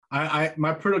I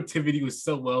my productivity was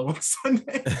so low on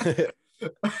Sunday.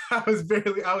 I was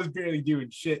barely doing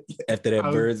shit. After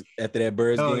that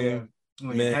Birds Oh game, yeah,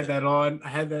 like, man. I had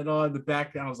that on in the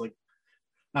background. I was like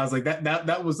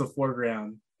that was the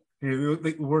foreground.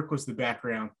 The work was the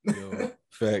background. Yo,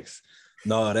 facts.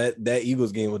 No, that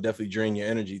Eagles game will definitely drain your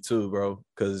energy too, bro.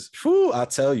 Because I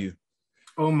tell you,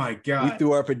 Oh my we god.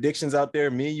 threw our predictions out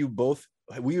there. Me and you both,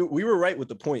 we were right with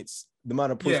the points, the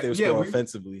amount of points they were scoring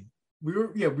offensively. We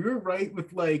were right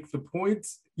with like the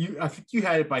points. I think you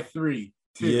had it by 3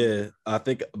 too. Yeah, I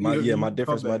think my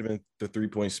difference might have been the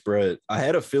 3-point spread. I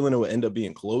had a feeling it would end up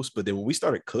being close, but then when we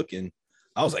started cooking,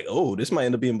 I was like, oh, this might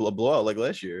end up being a blowout like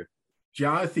last year.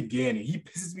 Jonathan Gannon, he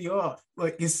pisses me off.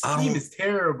 Like his scheme is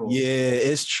terrible. Yeah,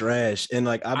 it's trash. And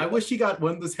like I wish he got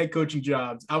one of those head coaching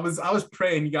jobs. I was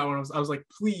praying he got one. I was like,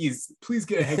 please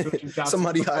get a head coaching job.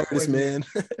 Somebody hire this man.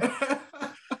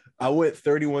 I went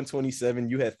 31-27.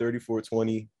 You had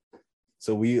 34-20.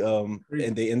 So we and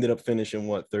they ended up finishing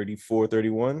what,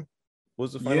 34-31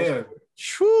 was the final score?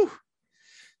 Whew.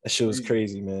 That shit was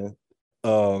crazy, man.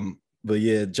 But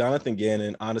yeah, Jonathan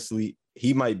Gannon, honestly,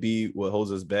 he might be what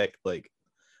holds us back. Like,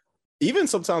 even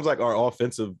sometimes like our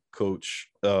offensive coach,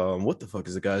 what the fuck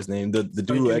is the guy's name? The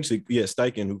dude who actually,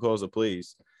 Steichen, who calls the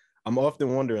plays. I'm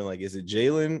often wondering, like, is it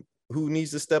Jalen who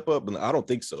needs to step up? And I don't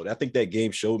think so. I think that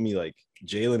game showed me like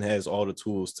Jalen has all the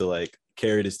tools to like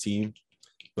carry this team,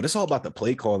 but it's all about the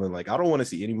play calling. Like, I don't want to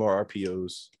see any more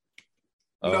RPOs.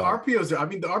 The RPOs are,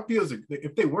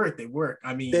 if they work, they work.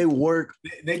 I mean, they work.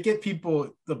 They get people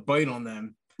to bite on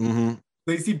them. Mm-hmm.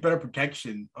 They see better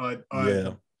protection on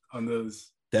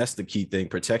those. That's the key thing,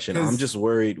 protection. I'm just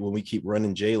worried when we keep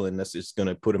running Jalen, that's just going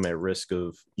to put him at risk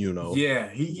of, Yeah,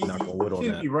 he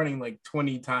shouldn't be running like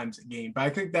 20 times a game. But I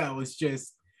think that was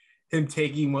just him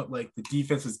taking what like the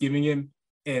defense was giving him.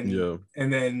 And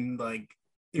then like,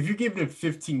 if you're giving him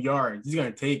 15 yards, he's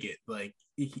going to take it. Like,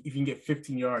 if you can get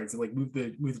 15 yards and like move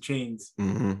the chains.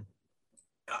 Mm-hmm.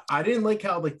 I didn't like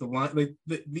how like the line, like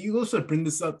the Eagles should bring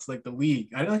this up to like the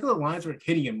league. I didn't like how the lines were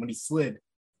hitting him when he slid,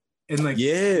 and like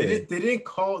they didn't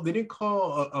call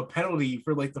a penalty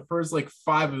for like the first like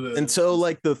 5 of them until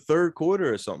like the third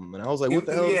quarter or something. And I was like, what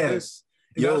the hell is this?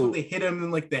 And that's when they hit him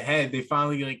in like the head. They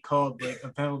finally like called like a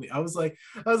penalty. I was like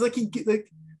the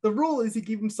rule is he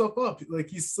gave himself up. Like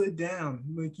he slid down.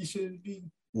 Like he shouldn't be.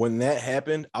 When that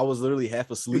happened, I was literally half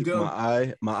asleep.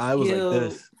 My eye was like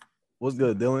this. What's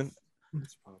good, Dylan?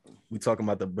 We talking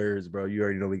about the Birds, bro. You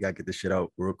already know we gotta get this shit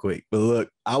out real quick. But look,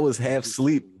 I was half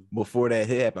asleep before that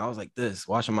hit happened. I was like this,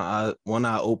 watching my eye, one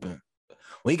eye open.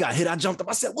 When he got hit, I jumped up.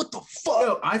 I said, "What the fuck?"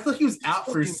 Yo, I thought he was out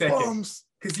for a second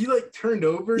because he like turned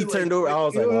over. He turned over. I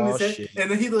was like, "Oh shit!" And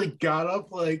then he like got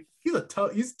up. Like he's a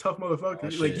tough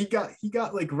motherfucker. Oh, like he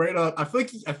got like right up. I feel like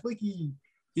he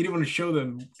didn't want to show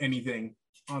them anything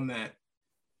on that.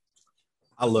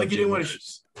 I love. He didn't want to.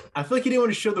 I feel like he didn't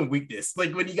want to show them weakness.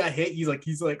 Like when he got hit, he's like,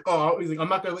 I'm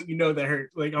not gonna let you know that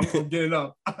hurt. Like I'm getting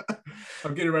up.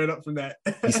 I'm getting right up from that.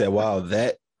 He said, "Wow,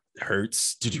 that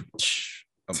hurts." Did you?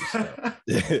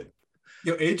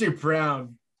 Yo, AJ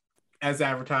Brown, as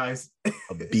advertised,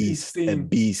 a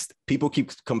beast. People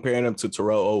keep comparing him to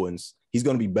Terrell Owens. He's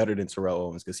gonna be better than Terrell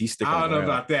Owens because he's sticking. I don't know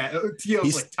about that.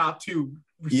 He's like top 2.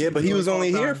 Yeah, but he was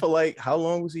only here for like how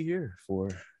long was he here for?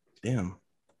 Damn.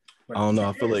 I don't know.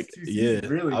 I feel like,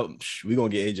 really, we're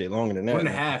going to get AJ longer than that.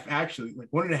 1.5, actually.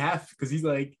 Like 1.5, because he's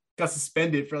like got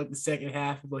suspended for like the second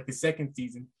half of like his second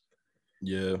season.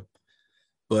 Yeah.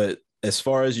 But as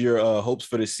far as your hopes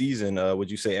for the season, would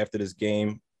you say after this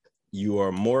game, you are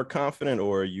more confident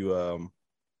or you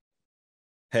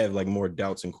have like more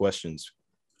doubts and questions?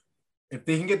 If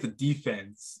they can get the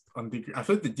defense, I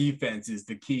feel like the defense is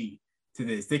the key to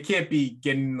this. They can't be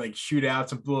getting like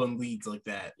shootouts and blowing leads like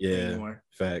that anymore.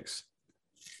 Facts.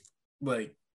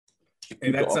 Like,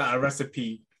 and that's not a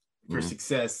recipe for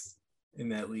success in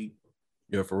that league.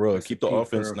 Yeah, for real. Keep the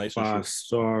offense nice and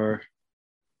 5-star.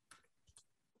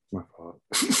 My fault.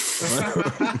 A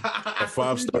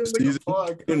 5-star season. I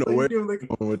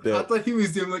thought he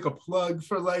was doing like a plug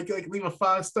for like leave a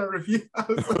 5-star review. I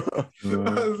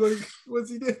was like,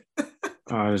 what's he doing?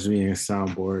 I was being a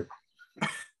soundboard.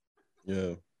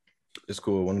 Yeah, it's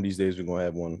cool. One of these days we're gonna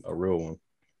have a real one.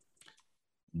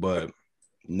 But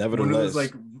nevertheless, one of those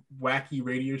like wacky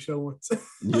radio show ones.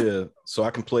 Yeah, so I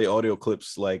can play audio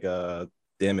clips like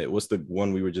damn it, what's the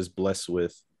one we were just blessed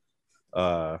with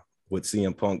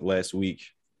CM Punk last week?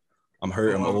 I'm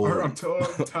hurt. I'm old. I'm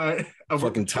tired. I'm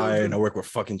fucking tired. And I work with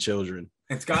fucking children.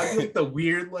 It's got like the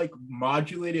weird like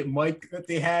modulated mic that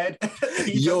they had.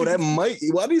 Yo, that mic.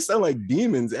 Why do you sound like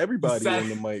demons? Everybody on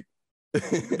the mic.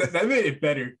 that made it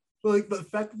better. like the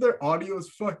fact that their audio is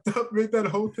fucked up made that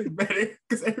whole thing better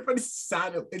because everybody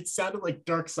sounded like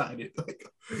Dark-Sided, like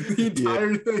the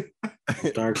entire thing.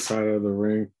 Dark Side of the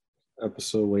Ring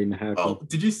episode waiting to happen. Oh,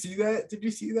 did you see that? Did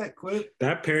you see that clip?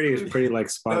 That parody is pretty like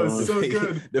spot on. That was so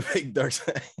good. The fake Dark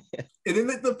Side. And then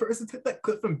like, the person took that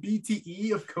clip from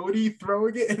BTE of Cody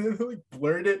throwing it and then they like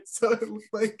blurred it so it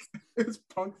looked like it was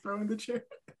Punk throwing the chair.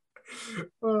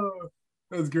 Oh,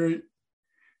 that was great.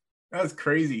 That was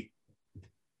crazy.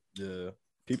 Yeah.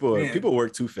 People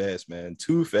work too fast, man.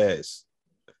 Too fast.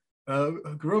 A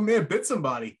grown man bit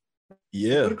somebody.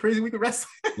 Yeah. What a crazy week of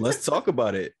wrestling. Let's talk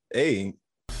about it. Hey.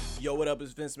 Yo, what up?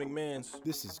 It's Vince McMahon.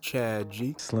 This is Chad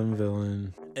G. Slim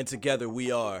Villain. And together we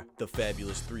are the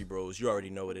Fabulous Three Bros. You already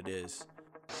know what it is.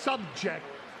 Subject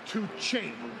to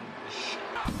change.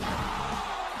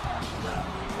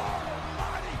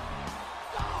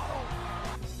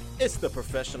 It's the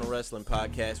Professional Wrestling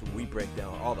Podcast where we break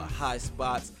down all the high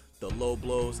spots, the low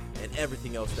blows, and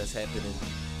everything else that's happening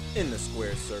in the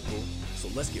square circle. So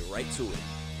let's get right to it.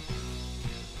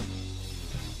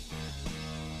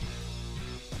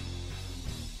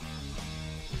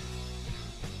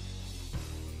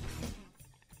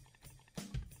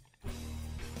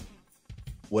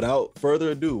 Without further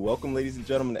ado, welcome, ladies and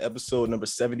gentlemen, to episode number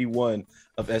 71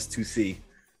 of S2C.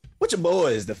 With your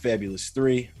boys, the Fabulous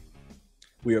Three.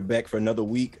 We are back for another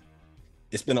week.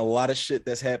 It's been a lot of shit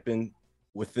that's happened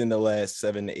within the last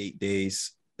 7 to 8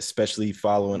 days, especially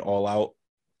following All Out.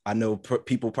 I know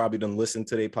people probably done listened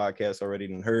to their podcast already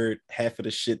and heard half of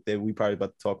the shit that we probably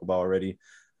about to talk about already.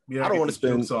 I don't want to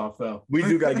spend jokes off though. We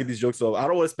do got to get these jokes off. I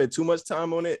don't want to spend too much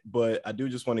time on it, but I do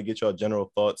just want to get y'all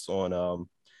general thoughts on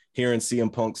hearing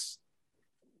CM Punk's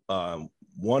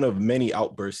one of many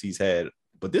outbursts he's had,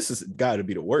 but this has got to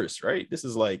be the worst, right? This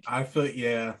is like, I feel,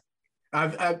 yeah.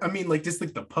 I mean, like just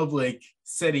like the public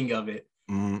setting of it,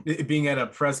 it being at a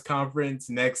press conference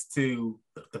next to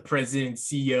the president and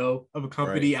CEO of a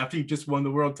company after you just won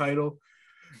the world title,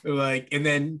 like, and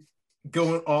then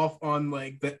going off on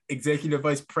like the executive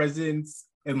vice presidents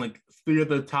and like 3 of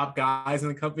the top guys in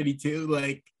the company too,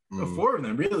 like 4 of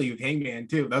them really with Hangman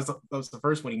too. That was the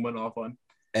first one he went off on.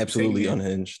 Absolutely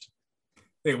unhinged.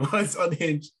 It was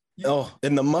unhinged. Oh,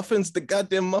 and the muffins, the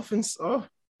goddamn muffins. Oh,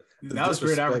 that was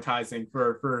great advertising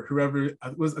for whoever I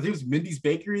think it was Mindy's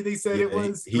Bakery. They said it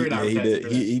was.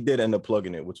 He did end up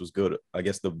plugging it, which was good. I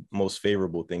guess the most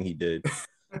favorable thing he did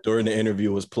during the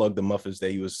interview was plug the muffins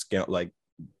that he was like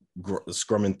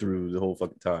scrumming through the whole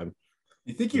fucking time.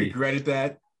 You think he regretted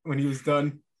that when he was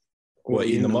done? What,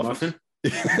 eating the muffin?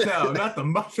 No, not the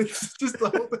muffins. Just the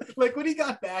whole thing. Like when he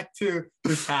got back to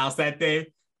his house that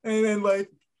day, and then like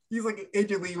he's like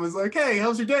instantly was like, "Hey,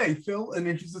 how's your day, Phil?" And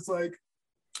then she's just like,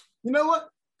 "You know what?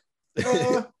 I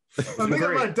think I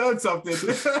might have done something."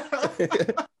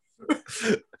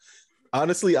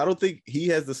 Honestly, I don't think he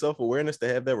has the self-awareness to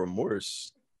have that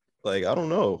remorse. Like, I don't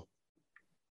know.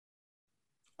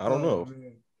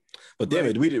 Man. But damn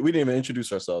it, we didn't even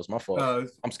introduce ourselves. My fault.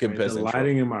 I'm skipping past the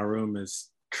lighting in my room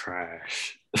is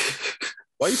trash.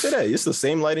 Why you say that? It's the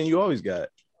same lighting you always got.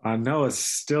 I know, it's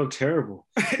still terrible.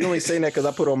 You only saying that because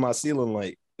I put on my ceiling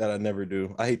light that I never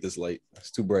do. I hate this light. It's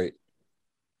too bright.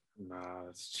 Nah,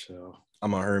 it's chill.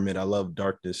 I'm a hermit. I love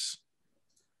darkness.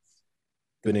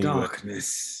 But anyway,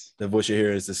 darkness. The voice you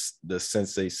hear is the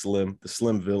Sensei Slim, the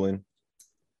Slim Villain,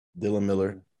 Dylan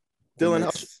Miller.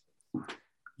 Dylan,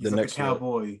 the next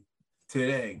cowboy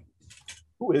today.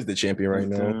 Who is the champion right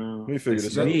now? Let me figure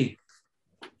this out.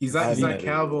 He's not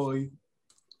cowboy.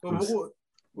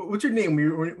 What's your name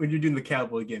when you're doing the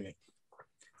cowboy gimmick?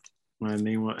 My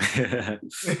name was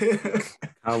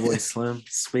Cowboy Slim,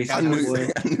 Space Cowboy.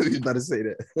 I knew you was about to say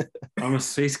that. I'm a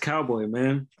space cowboy,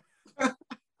 man.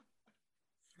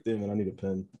 Damn it, I need a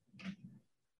pen.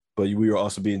 But we are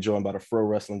also being joined by the pro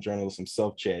wrestling journalist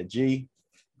himself, Chad G.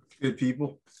 Good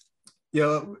people.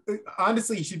 Yeah,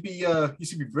 honestly, you should be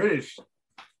British.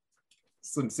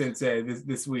 Slim Sensei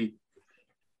this week.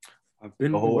 I've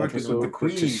been working with the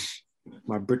Queen.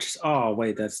 My British. Oh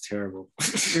wait, that's terrible.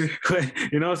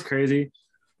 You know what's crazy?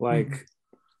 Like,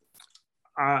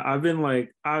 I've been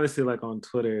like, obviously, like on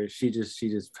Twitter, she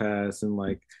just passed, and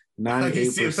like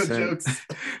 98%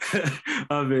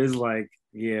 of it is like,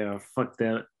 yeah, fuck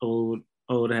that old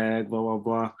hag, blah blah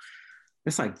blah.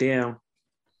 It's like, damn,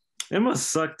 it must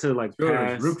suck to like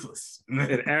pass. Ruthless.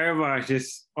 And everybody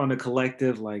just on the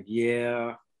collective, like,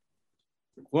 yeah.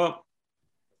 Well,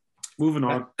 moving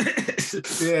on.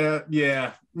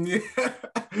 Yeah.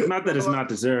 Not that it's not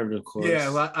deserved, of course. Yeah,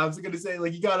 well, I was gonna say,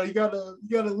 like, you gotta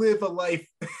live a life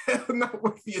not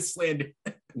worthy of slander.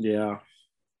 Yeah,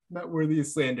 not worthy of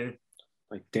slander.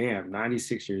 Like, damn,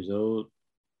 96 years old.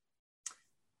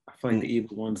 I feel like the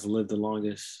evil ones live the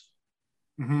longest.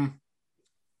 Mm-hmm.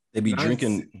 They be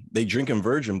drinking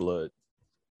virgin blood.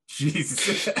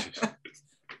 Jesus.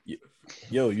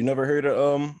 Yo, you never heard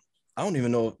of I don't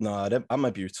even know. Nah, I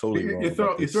might be totally wrong.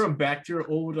 You're throwing back to your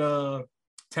old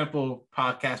Temple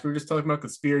podcast. We were just talking about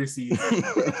conspiracies.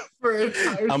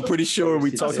 I'm pretty sure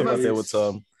we talked about that with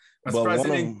I'm surprised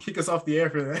they didn't kick us off the air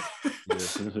for that.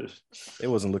 Yeah. They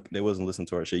wasn't listening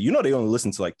to our shit. You know, they only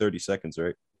listen to like 30 seconds,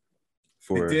 right?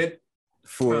 They did?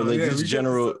 Just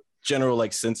general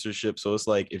like censorship. So it's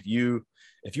like if you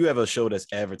have a show that's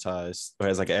advertised or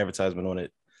has like an advertisement on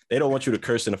it, they don't want you to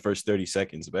curse in the first 30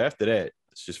 seconds, but after that,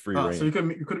 it's just free reign. So you could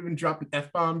have been dropping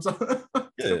F-bombs yeah.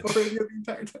 the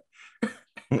entire time.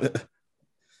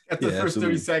 After the first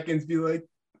 30 seconds, be like,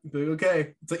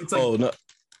 okay. It's like oh no,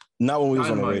 not when we was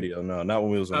on the radio. No, not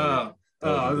when we was on the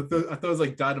radio. I thought it was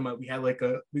like Dynamite. We had like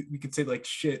we could say like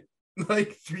shit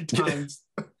like 3 times.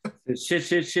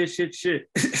 shit.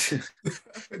 It's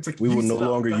like, we will no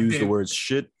longer use the words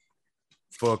shit,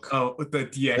 fuck. Oh, with the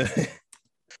DX.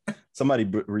 Somebody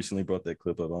recently brought that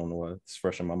clip up. I don't know why. It's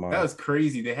fresh in my mind. That was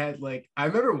crazy. They had like I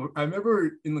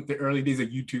remember in like the early days of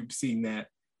YouTube seeing that.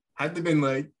 Had to have been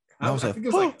like I think it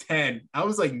was like 10. I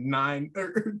was like 9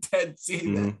 or 10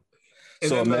 seeing that. And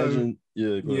so then, imagine,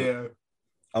 yeah.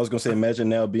 I was gonna say, imagine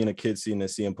now being a kid seeing that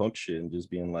CM Punk shit and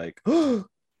just being like, oh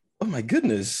my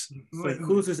goodness. Like,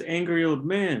 who's this angry old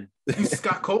man? He's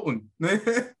Scott Colton.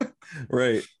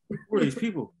 Right. Who are these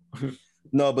people?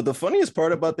 No, but the funniest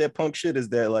part about that Punk shit is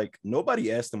that like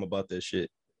nobody asked him about that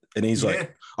shit. And he's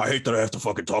like, I hate that I have to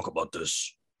fucking talk about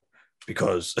this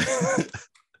because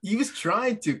he was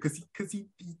trying to because he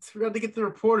tried to get the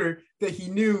reporter that he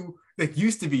knew that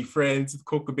used to be friends with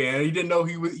Colt Cabana. He didn't know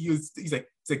he's like,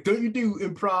 don't you do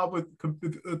improv with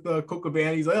Colt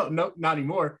Cabana? He's like, oh no, not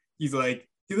anymore. He's like,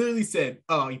 he literally said,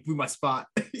 oh, he blew my spot.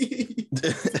 He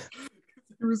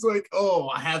was like, oh,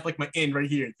 I have like my in right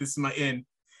here. This is my in.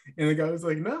 And the guy was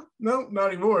like, no, not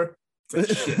anymore. It's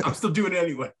like, shit, I'm still doing it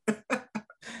anyway.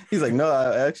 He's like, no,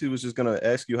 I actually was just gonna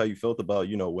ask you how you felt about,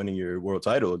 winning your world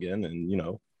title again,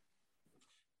 and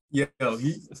Yeah, do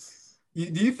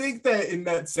you think that in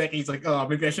that second he's like, oh,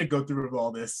 maybe I should go through with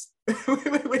all this?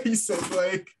 When he said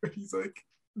he's like,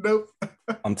 nope.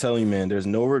 I'm telling you, man, there's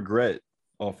no regret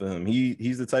off of him.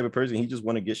 He's the type of person, he just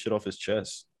want to get shit off his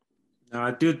chest. Now,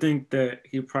 I do think that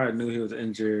he probably knew he was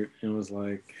injured and was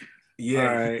like, yeah,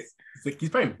 all right. He's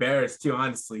probably embarrassed too,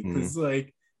 honestly, because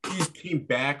like he came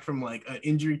back from like an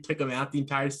injury, took him out the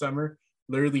entire summer,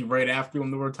 literally right after he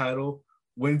won the world title,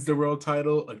 wins the world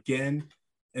title again,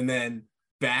 and then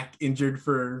back injured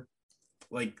for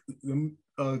like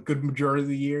a good majority of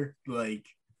the year. Like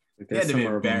he had to be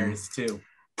embarrassed too.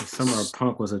 The summer of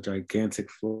Punk was a gigantic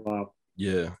flop.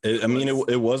 Yeah,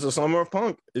 it was a summer of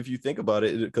Punk if you think about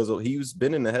it, because he's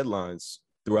been in the headlines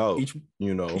throughout. Each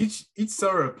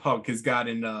summer of Punk has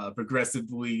gotten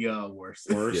progressively worse.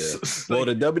 Yeah. Well,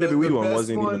 the WWE one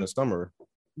wasn't even a summer.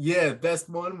 Yeah, best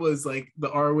one was like the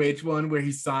ROH one where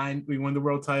he won the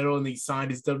world title and he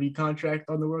signed his WWE contract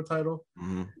on the world title.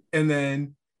 Mm-hmm. And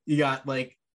then you got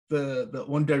like the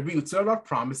one WWE, which started off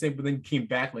promising, but then came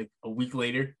back like a week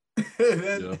later.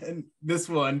 And this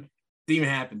one didn't even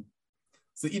happen.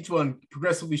 So each one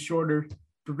progressively shorter,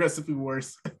 progressively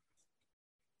worse.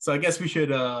 So I guess we should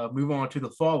move on to the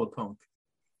fall of Punk.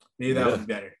 Maybe that would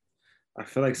be better. I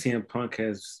feel like CM Punk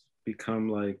has become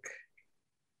like,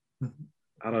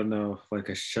 I don't know, like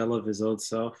a shell of his old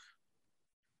self.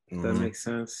 If that makes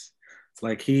sense.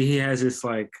 Like he has this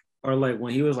like, or like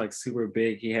when he was like super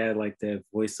big, he had like that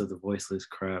voice of the voiceless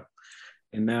crap.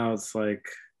 And now it's like,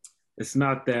 it's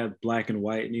not that black and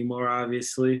white anymore,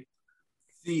 obviously.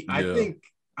 See, I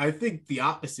think the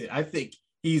opposite. I think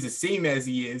he's the same as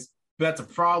he is, but that's a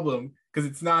problem because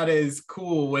it's not as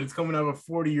cool when it's coming out of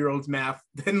a 40-year-old's mouth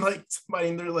than like somebody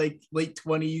in their like late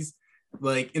 20s,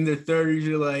 like in their 30s.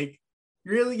 You're like,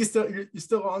 really, you're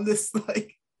still on this?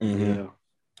 Like, you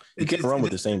can't run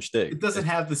with the same stick. It doesn't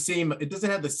have the same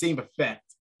effect.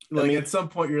 Like at some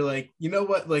point you're like, you know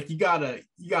what? Like you gotta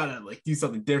like do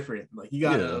something different. Like you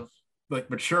gotta like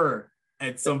mature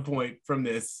at some point from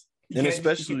this. And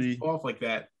especially off like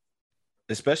that.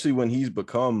 Especially when he's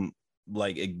become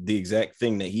like the exact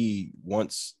thing that he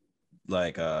once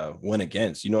like went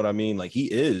against. You know what I mean? Like he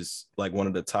is like one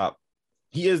of the top.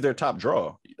 He is their top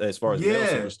draw as far as male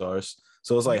superstars.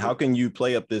 So it's like, how can you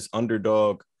play up this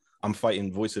underdog, I'm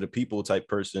fighting voice of the people type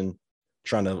person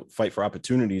trying to fight for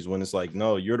opportunities when it's like,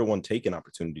 no, you're the one taking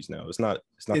opportunities now. It's not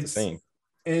the same.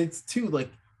 And it's too like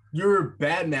you're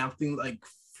bad mouthing like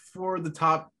for the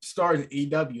top stars in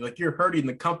AEW. Like you're hurting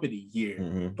the company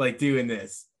here, like doing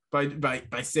this.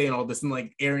 by saying all this and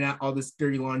like airing out all this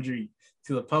dirty laundry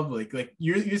to the public. Like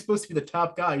you're supposed to be the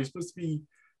top guy. You're supposed to be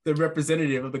the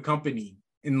representative of the company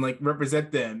and like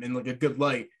represent them in like a good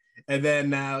light. And then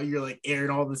now you're like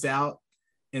airing all this out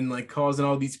and like causing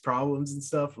all these problems and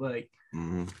stuff. Like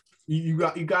you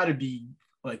got to be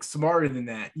like smarter than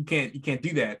that. You can't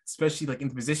do that, especially like in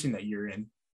the position that you're in.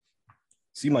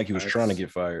 Seemed like he was trying to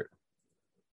get fired.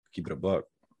 Keep it a buck.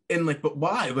 And like, but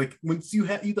why? Like once you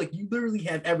literally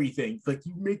have everything. Like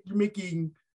you're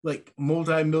making like you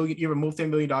have a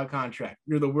multi-million-dollar contract.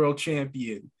 You're the world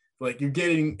champion. Like you're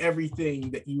getting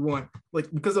everything that you want.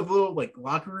 Like because of little like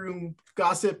locker room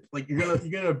gossip, like you're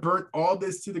gonna burn all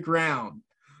this to the ground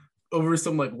over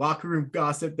some like locker room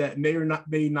gossip that may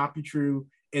not be true,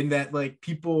 and that like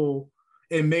people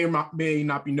it may not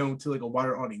be known to like a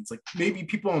wider audience. Like maybe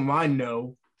people online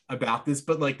know about this,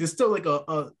 but like there's still like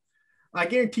I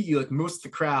guarantee you like most of the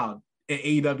crowd at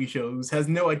AEW shows has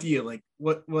no idea like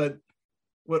what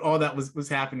all that was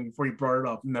happening before he brought it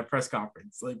up in that press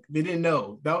conference. Like they didn't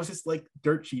know. That was just like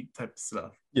dirt sheet type of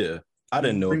stuff. Yeah. I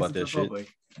didn't know about that shit.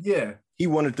 Yeah. He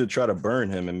wanted to try to burn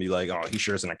him and be like, oh, he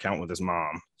shares an account with his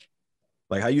mom.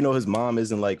 Like how you know his mom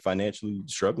isn't like financially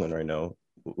struggling right now?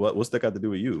 What's that got to do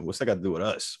with you? What's that got to do with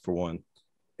us, for one?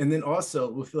 And then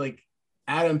also with like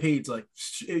Adam Page, like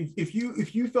if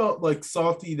you felt like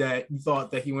salty that you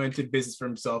thought that he went into business for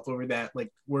himself over that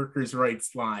like workers'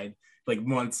 rights line like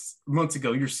months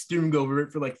ago, you're stewing over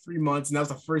it for like 3 months, and that was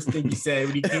the first thing he said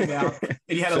when he came out and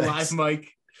he had a live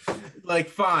mic. Like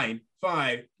fine,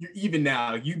 you're even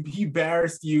now. He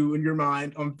embarrassed you in your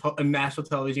mind on national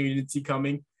television you didn't see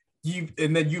coming.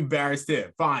 And then you embarrassed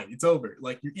him. Fine, it's over.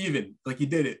 Like you're even. Like you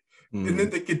did it. And then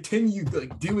they continue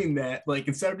like doing that. Like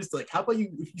instead of just like, how about you?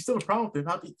 If you still have a problem with him,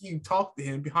 how about you talk to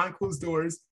him behind closed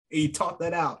doors and you talk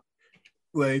that out?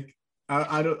 Like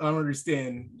I don't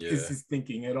understand his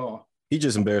thinking at all. He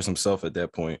just embarrassed himself at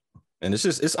that point. And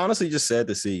it's honestly just sad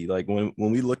to see. Like when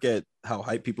we look at how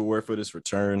hyped people were for this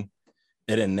return,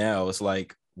 and then now it's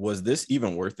like, was this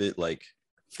even worth it? Like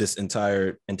this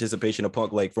entire anticipation of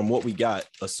Punk, like from what we got,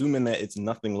 assuming that it's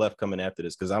nothing left coming after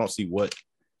this, because I don't see what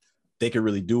they could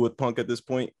really do with Punk at this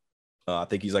point. I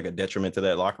think he's like a detriment to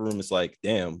that locker room. It's like,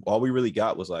 damn, all we really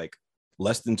got was like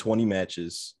less than 20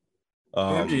 matches.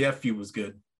 MJF feud was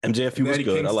good. MJF feud was good.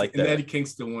 Kingston, I like that. And Eddie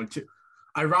Kingston one too.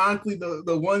 Ironically,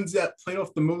 the ones that played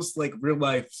off the most like real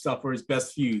life stuff were his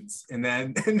best feuds, and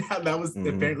that was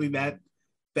apparently that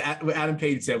what Adam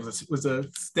Page said was a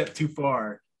step too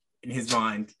far in his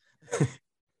mind.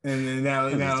 And then now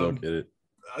don't get it.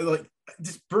 Like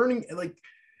just burning like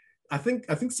I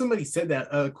think somebody said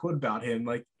that quote about him,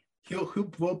 like he'll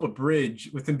blow up a bridge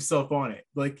with himself on it.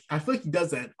 Like I feel like he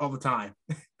does that all the time.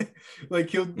 Like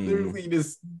he'll literally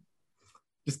just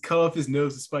cut off his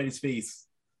nose to spite his face.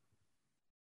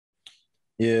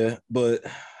 Yeah, but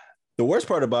the worst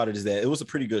part about it is that it was a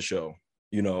pretty good show.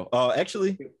 You know,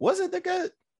 actually, wasn't that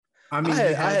good? I mean,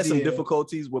 I had some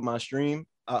difficulties with my stream.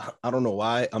 I don't know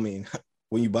why. I mean,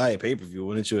 when you buy a pay-per-view,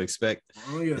 wouldn't you expect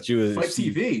that you would Fight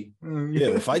TV?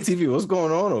 Yeah, Fight TV. What's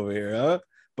going on over here, huh?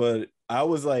 But I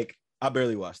was like, I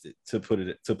barely watched it, to put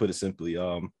it simply.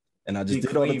 And I just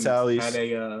did all the tallies. Had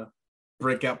a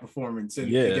breakout performance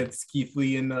against Keith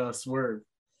Lee and Swerve.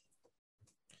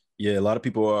 Yeah, a lot of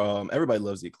people. Everybody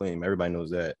loves the Acclaim. Everybody knows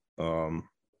that.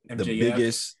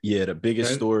 MJF. The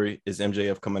biggest story is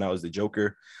MJF coming out as the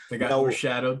Joker. They got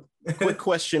overshadowed. Quick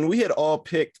question: we had all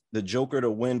picked the Joker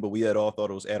to win, but we had all thought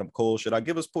it was Adam Cole. Should I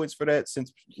give us points for that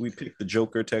since we picked the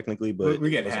Joker technically? But we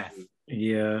get half.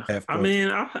 Yeah, half I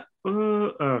mean,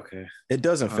 okay. It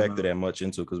doesn't factor that much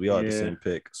into it because we all had the same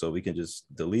pick, so we can just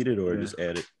delete it or just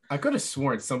add it. I could have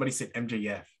sworn somebody said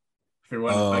MJF. But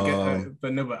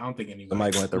no, but I don't think anybody.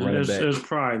 Somebody going to run it back. It was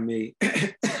probably me.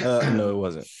 No, it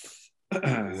wasn't.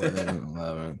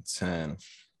 11, 10.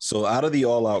 So out of the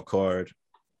all-out card,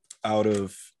 out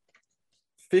of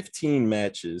 15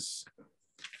 matches,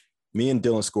 me and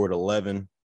Dylan scored 11.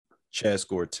 Chad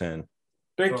scored 10.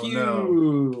 Thank you.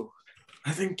 No.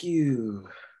 Thank you.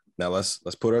 Now let's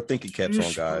put our thinking caps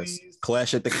on, guys. Please.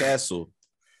 Clash at the Castle.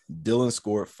 Dylan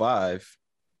scored 5.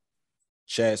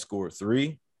 Chad scored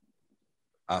 3.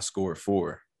 I scored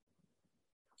 4.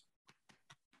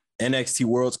 NXT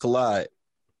Worlds Collide.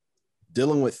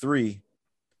 Dylan with 3.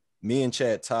 Me and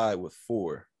Chad tied with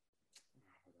 4.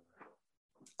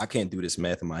 I can't do this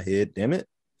math in my head. Damn it.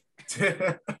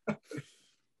 Damn,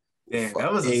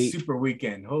 that was a super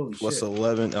weekend. Holy shit. What's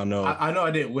 11? Oh, no. I know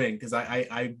I didn't win because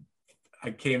I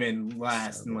came in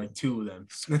last in like 2 of them.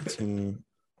 16.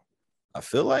 I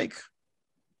feel like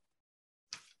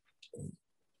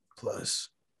plus.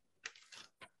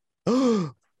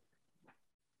 It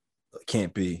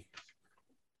can't be.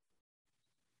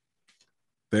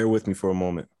 Bear with me for a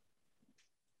moment.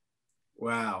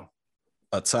 Wow.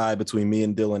 A tie between me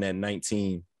and Dylan at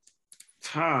 19.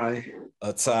 Tie.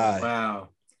 A tie. Wow.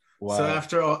 So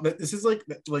after all, this is like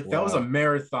that was a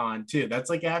marathon too.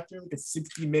 That's like after like a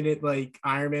 60-minute like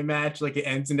Ironman match, like it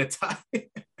ends in a tie.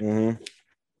 Mm-hmm.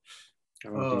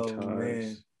 Oh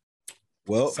man.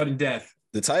 Well, sudden death.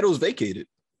 The title's vacated.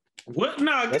 What?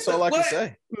 Nah, that's all I can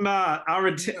say. Nah,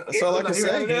 that's all I can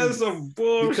say. That's some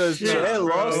bullshit. Because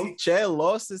Chad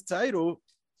lost his title.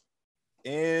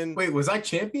 And wait, was I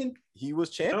champion? He was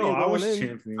champion. Oh, I was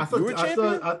champion. I thought you were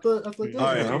champion. I thought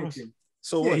all right.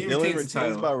 So what? Dylan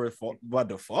retains by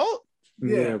default?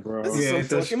 Yeah, bro. Get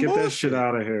that shit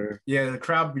out of here. Yeah, the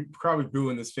crowd was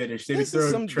booing this finish. They this is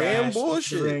some damn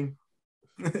bullshit.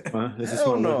 This is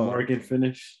my market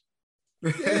finish.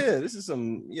 Yeah, this is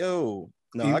some No,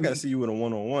 I gotta see you in a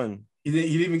one-on-one. You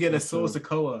didn't even get a Solo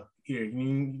Sikoa here. You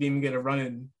didn't even get a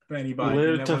run-in for anybody.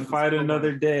 Live to fight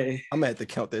another day. I'm gonna have to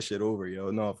count that shit over, yo.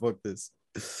 No, fuck this.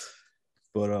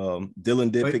 But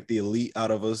Dylan did pick the elite out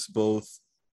of us both.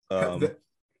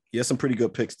 He has some pretty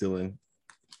good picks, Dylan.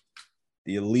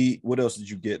 The elite. What else did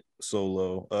you get,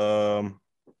 Solo? I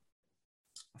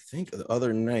think the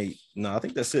other night. No, I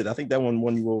think that's it. I think that one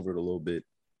won you over a little bit.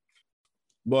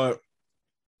 But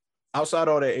outside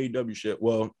all that AEW shit,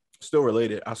 well, still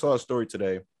related. I saw a story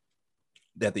today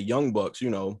that the Young Bucks,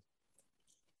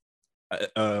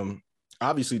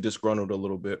 obviously disgruntled a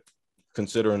little bit,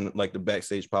 considering like the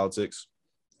backstage politics.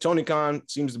 Tony Khan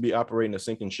seems to be operating a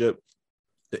sinking ship.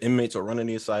 The inmates are running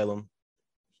the asylum.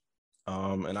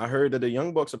 And I heard that the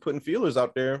Young Bucks are putting feelers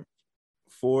out there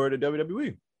for the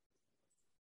WWE.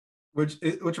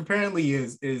 Which apparently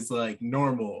is like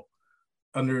normal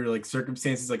under like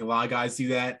circumstances. Like a lot of guys do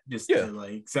that just to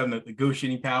like have the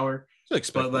negotiating power.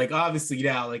 But like obviously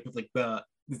now, like with like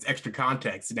this extra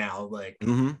context now, like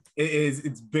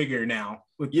it's bigger now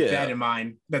with that in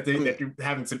mind that they're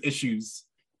having some issues.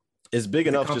 It's big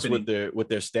enough just with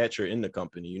their stature in the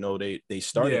company. They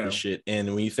started this shit.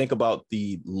 And when you think about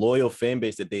the loyal fan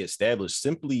base that they established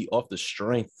simply off the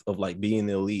strength of like being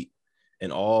the elite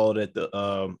and all that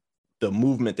the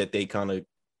movement that they kind of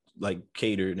like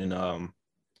catered and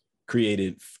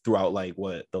created throughout like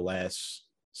the last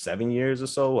 7 years or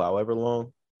so, however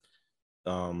long.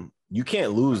 You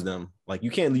can't lose them. Like you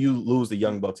can't lose the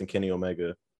Young Bucks and Kenny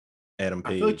Omega, Adam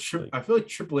Page. I feel like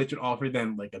Triple H would offer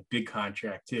them like a big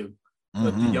contract too.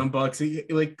 Like the Young Bucks,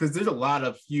 like because there's a lot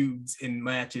of feuds and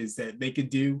matches that they could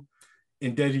do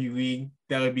in WWE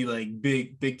that would be like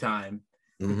big time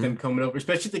with them coming over,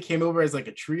 especially if they came over as like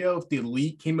a trio. If the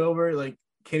Elite came over, like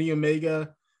Kenny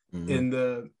Omega and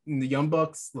the Young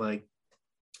Bucks, like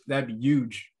that'd be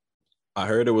huge. I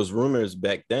heard there was rumors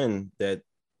back then that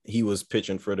he was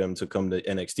pitching for them to come to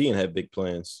NXT and have big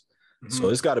plans. So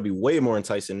it's got to be way more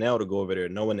enticing now to go over there,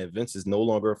 knowing that Vince is no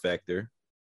longer a factor.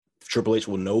 Triple H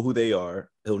will know who they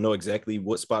are. He'll know exactly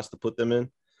what spots to put them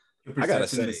in. I gotta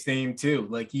say the same too.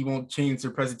 Like he won't change their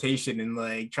presentation and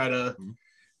like try to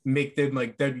make them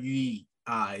like WWE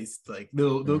eyes. Like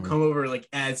they'll come over like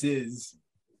as is.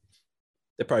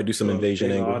 They'll probably do some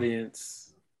invasion angle.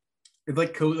 Audience. It's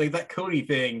like that Cody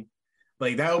thing.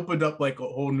 Like that opened up like a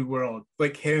whole new world.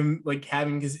 Like him like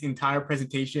having his entire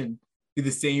presentation be the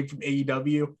same from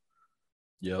AEW.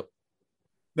 Yep.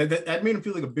 That made him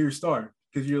feel like a bigger star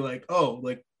because you're like, oh,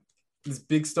 like this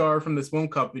big star from this one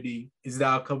company is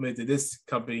now coming into this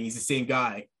company. He's the same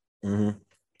guy.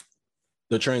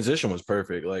 The transition was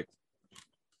perfect. Like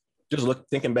just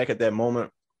thinking back at that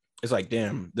moment, it's like,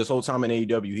 damn, this whole time in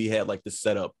AEW, he had like this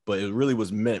setup, but it really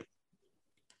was meant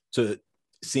to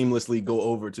seamlessly go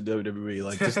over to WWE.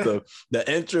 Like just the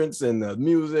entrance and the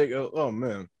music. Oh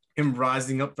man. Him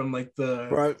rising up from like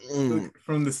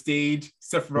from the stage,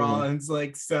 Seth Rollins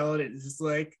like selling it. It's just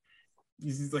like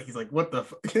he's like what the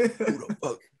fuck? Who the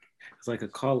fuck? It's like a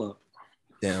call up.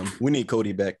 Damn, we need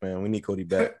Cody back, man. We need Cody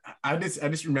back. I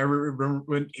just remember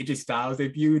when AJ Styles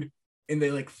debuted and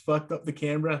they like fucked up the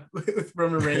camera with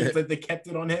Roman Reigns. Like they kept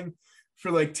it on him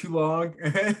for like too long,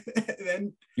 and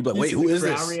then you like, wait, who is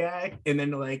this? React, and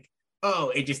then like,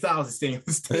 oh, AJ Styles is staying on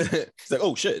the stage. It's like,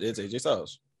 oh shit, it's AJ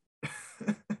Styles.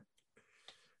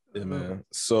 Yeah, man.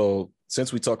 So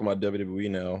since we talking about WWE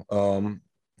now,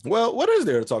 well, what is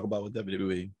there to talk about with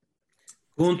WWE?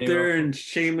 Gunther and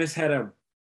Sheamus had a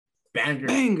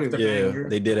banger. Yeah,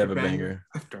 they did have a banger.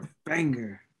 After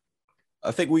banger.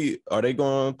 I think are they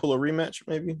going to pull a rematch?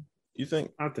 Maybe you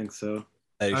think? I think so.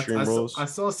 At Extreme Rules. I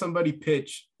saw somebody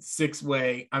pitch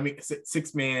 6-man,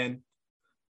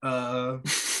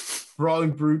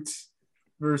 Brawling Brutes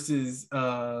versus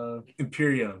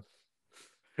Imperium.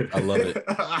 I love it.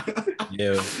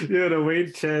 Yeah. Yeah, the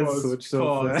weight chance switch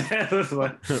so fast.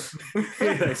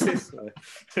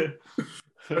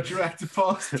 Retroactive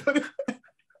pause.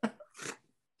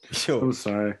 Yo. I'm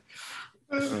sorry.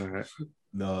 All right.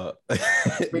 No.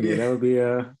 That would be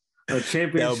a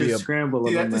championship scramble.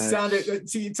 See, that just sounded.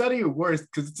 See, it sounded even worse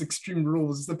because it's Extreme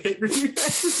Rules. It's the pay-per-view.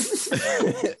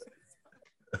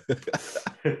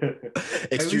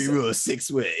 Extreme Rules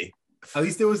 6-way. At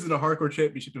least there wasn't a hardcore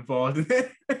championship involved in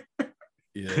it.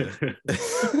 Yeah.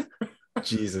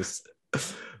 Jesus.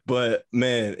 But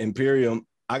man, Imperium,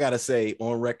 I gotta say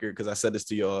on record, because I said this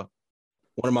to y'all,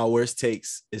 one of my worst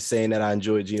takes is saying that I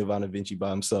enjoyed Giovanni Vinci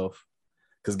by himself.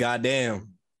 Because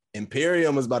goddamn,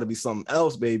 Imperium is about to be something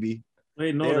else, baby.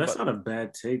 Wait, no, that's not a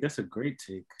bad take. That's a great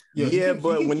take. Yeah,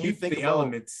 but when you think the about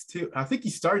elements too, I think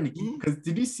he's starting to keep. Because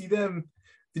did you see them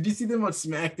on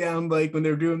SmackDown? Like when they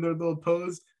were doing their little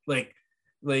pose, like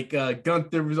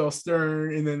Gunther was all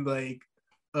stern, and then like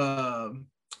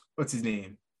what's his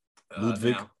name?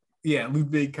 Ludwig. Yeah,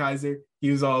 Ludwig Kaiser.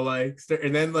 He was all like,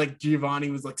 and then like Giovanni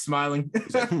was like smiling.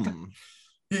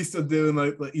 He's still doing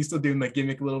like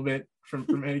gimmick a little bit from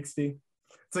NXT.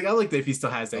 It's like I like that if he still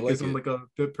has that. Gives him like a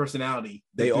good personality.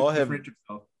 They all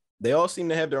seem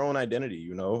to have their own identity,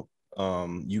 you know.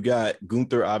 You got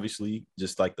Gunther, obviously,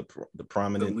 just like the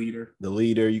prominent the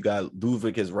leader. You got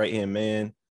Ludwig, his right hand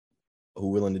man, who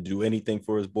willing to do anything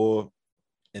for his boy.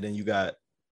 And then you got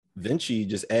Vinci,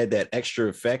 just add that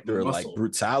extra factor of like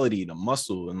brutality, the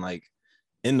muscle, and like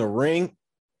in the ring,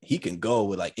 he can go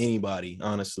with like anybody,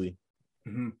 honestly.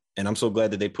 Mm-hmm. And I'm so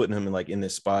glad that they put him in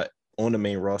this spot on the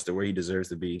main roster where he deserves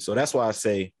to be. So that's why I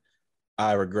say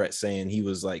I regret saying he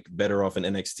was like better off in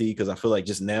NXT, because I feel like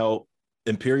just now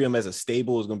Imperium as a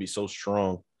stable is going to be so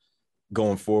strong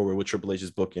going forward with Triple H's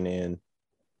booking and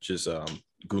just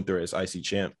Gunther as IC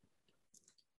champ.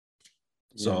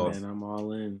 So man, I'm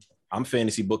all in. I'm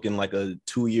fantasy booking like a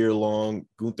 2-year-long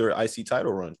Gunther IC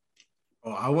title run.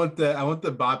 Oh, I want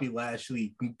the Bobby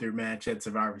Lashley Gunther match at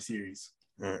Survivor Series.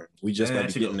 We just got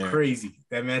to get in there. Crazy.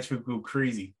 That match would go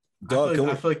crazy. I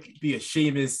feel like it'd be a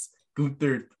Sheamus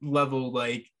Gunther level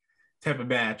like type of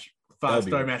match,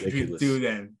 5-star match between the two of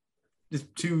them.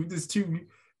 Just two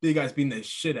big guys beating the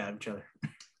shit out of each other.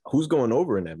 Who's going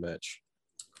over in that match?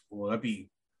 Well, that'd be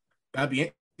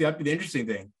the interesting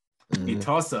thing. Mm-hmm. A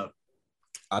toss up.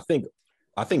 I think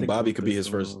Bobby could be his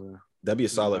first. That'd be a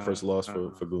solid first loss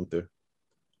for Gunther.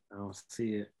 I don't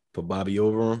see it. Put Bobby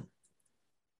over him.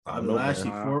 Bobby Lashley,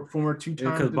 former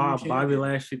 2-time. Because Bobby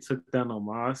Lashley took down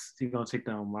Omos. He's gonna take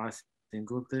down Omos and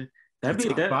Gunther.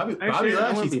 Bobby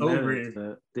Lashley's over it.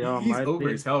 He's over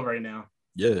as hell right now.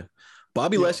 Yeah,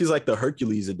 Bobby Lashley's like the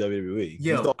Hercules of WWE.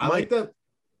 Yeah, I like that.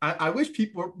 I wish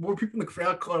more people in the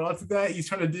crowd caught on to that. He's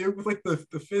trying to do with like the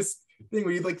fist thing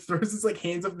where he like throws his like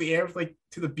hands up in the air like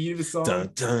to the beat of his song.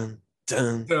 Dun dun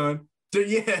dun dun.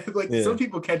 Yeah, some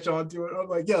people catch on to it. I'm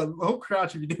like, yeah, the whole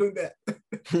crowd should be doing that.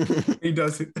 He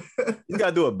does it. He's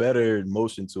got to do a better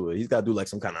motion to it. He's got to do like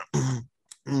some kind of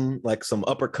like some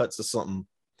uppercuts or something.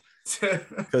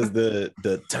 Because the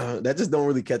that just don't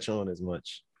really catch on as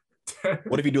much.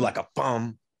 What if you do like a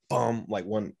bum, like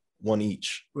one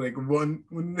each? Like one,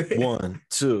 1,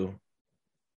 2.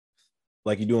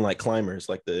 Like you're doing like climbers,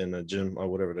 like in the gym or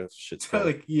whatever that shit's called.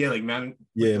 Like mountain.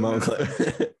 Yeah, mountain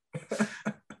climber.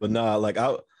 But nah, like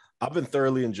I've been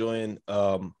thoroughly enjoying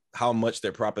how much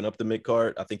they're propping up the mid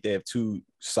card. I think they have 2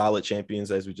 solid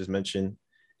champions, as we just mentioned,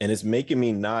 and it's making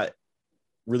me not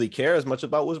really care as much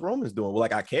about what Roman's doing. Well,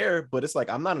 like I care, but it's like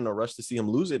I'm not in a rush to see him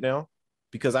lose it now,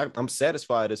 because I'm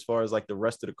satisfied as far as like the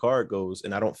rest of the card goes,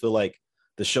 and I don't feel like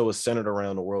the show is centered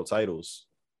around the world titles.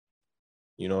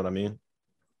 You know what I mean?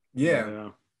 Yeah.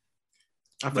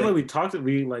 I feel like we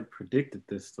predicted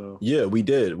this though. Yeah, we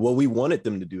did. Well, we wanted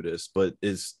them to do this, but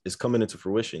it's coming into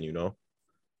fruition, And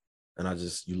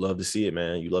you love to see it,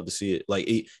 man. You love to see it. Like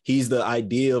he's the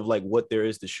idea of like what there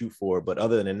is to shoot for. But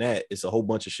other than that, it's a whole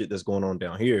bunch of shit that's going on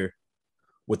down here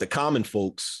with the common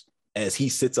folks as he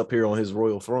sits up here on his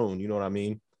royal throne. You know what I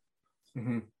mean?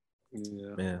 Mm-hmm.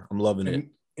 Yeah, man, I'm loving it. And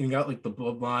you got like the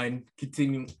bloodline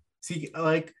continuing. See,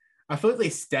 like I feel like they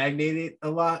stagnated a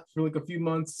lot for like a few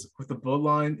months with the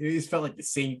bloodline. It just felt like the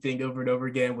same thing over and over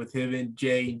again with him and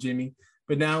Jay and Jimmy.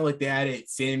 But now like they added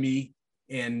Sammy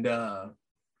and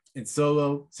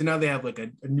Solo. So now they have like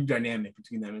a new dynamic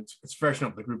between them. It's freshened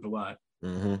up the group a lot.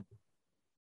 Mm-hmm.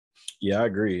 Yeah, I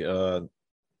agree. I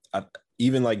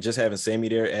even like just having Sammy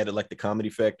there added like the comedy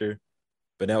factor,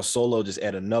 but now Solo just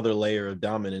add another layer of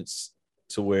dominance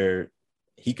to where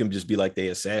he can just be like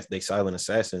they silent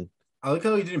assassin. I like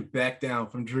how he didn't back down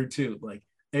from Drew too. Like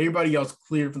everybody else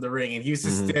cleared from the ring, and he was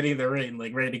just steady in the ring,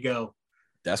 like ready to go.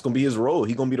 That's gonna be his role.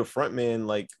 He's gonna be the front man,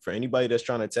 like for anybody that's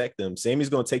trying to attack them. Sammy's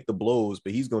gonna take the blows,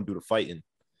 but he's gonna do the fighting.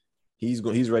 He's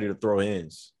ready to throw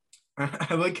hands.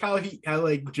 I like how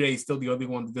like Jay's still the only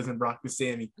one that doesn't rock with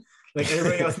Sammy. Like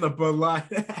everybody else in the bloodline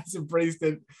has embraced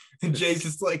it, and Jay's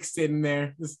just like sitting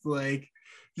there, just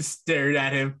staring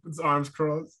at him, his arms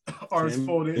crossed, arms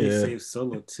folded. He saved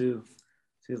Solo too.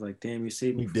 She's like, "Damn, you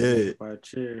saved me by a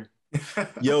chair."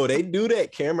 Yo, they do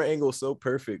that camera angle so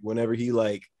perfect whenever he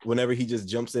just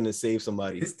jumps in and saves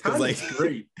somebody. His time is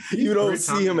great. You don't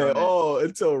see him at all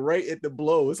until right at the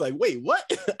blow. It's like, wait, what?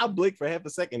 I blinked for half a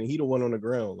second and he the one on the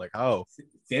ground. Like, how?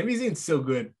 Sami Zayn's so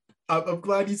good. I'm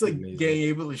glad he's like getting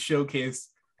able to showcase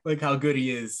like how good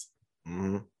he is.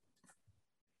 Mm-hmm.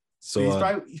 So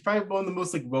he's probably one of the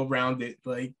most like well-rounded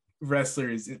like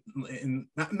wrestlers in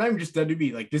not even just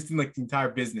WWE, like just in like the entire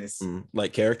business,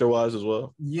 like character-wise as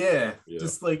well. Yeah.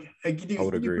 Just like I could do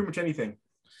pretty much anything.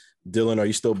 Dylan, are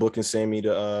you still booking Sammy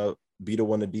to be the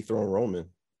one to dethrone Roman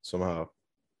somehow?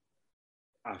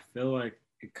 I feel like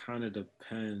it kind of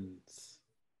depends,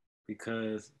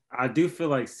 because I do feel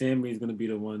like Sammy is going to be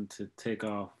the one to take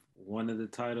off one of the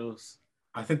titles.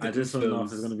 I just don't know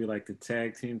if it's going to be like the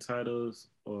tag team titles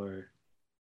or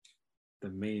the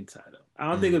main title. I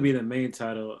don't think it'll be the main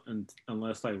title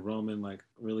unless like Roman like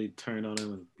really turned on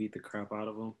him and beat the crap out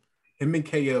of him. Him and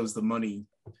KO is the money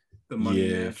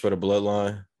match. For the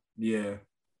bloodline. Yeah,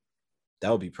 that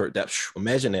would be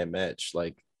imagine that match,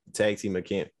 like tag team of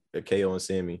KO and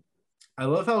Sammy. I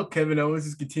love how Kevin Owens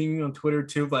is continuing on Twitter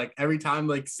too. Like every time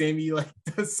like Sammy like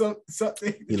does something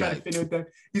to try to fit in with them,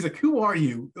 he's like, "Who are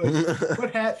you? Like,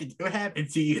 what happened? What happened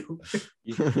to you?"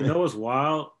 You know what's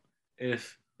wild?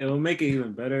 If it will make it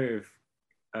even better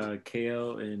if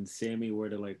KO and Sammy were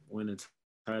to like win the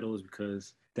titles,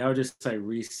 because that would just like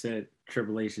reset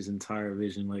Triple H's entire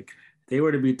vision. Like if they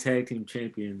were to be tag team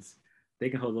champions, they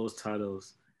can hold those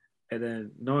titles. And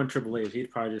then knowing Triple H,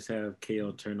 he'd probably just have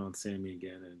KO turn on Sammy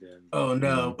again, and then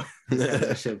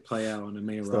that should play out on the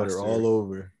main roster all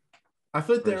over. I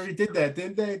feel like they already did that,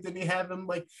 didn't they? Didn't they have them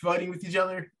like fighting with each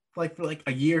other like for like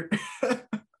a year?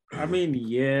 I mean,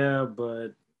 yeah,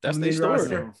 but that's their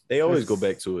story. They always go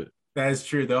back to it. That is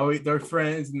true. They're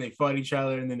friends and they fight each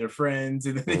other, and then they're friends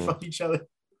and then they fight each other.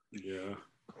 Yeah.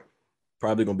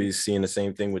 Probably gonna be seeing the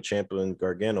same thing with Ciampa and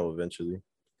Gargano eventually.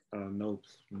 No,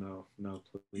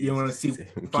 please. You want to see?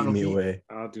 Keep me away.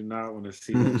 I do not want to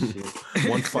see that shit.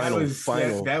 One final.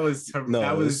 That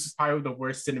was probably the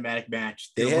worst cinematic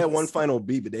match. They had one final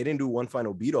beat, but they didn't do one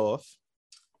final beat off.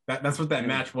 That's what that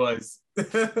match was.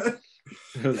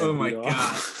 Oh my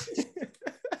god.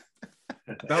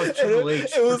 That was Triple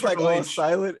H. It was like all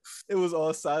silent. It was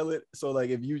all silent. So like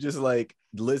if you just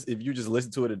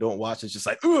listen to it and don't watch, it's just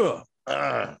like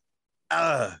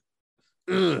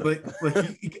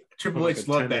Like Triple H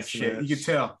loved that shit. Match. You could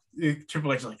tell.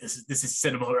 Triple H like this is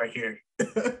cinema right here.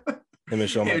 Him and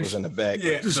Shawn Michaels in the back.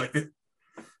 Yeah, it's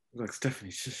like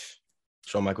Stephanie.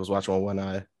 Shawn Michaels watching on one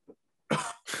eye.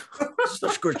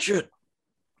 Such good shit.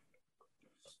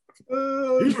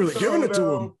 He's really giving it to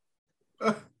him.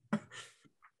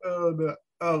 Oh no!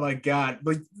 Oh my god!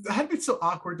 Like, it had been so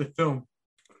awkward to film.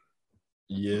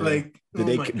 Yeah. Like, did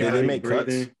they make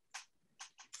cuts?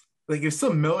 Like, it's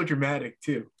so melodramatic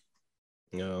too.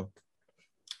 No.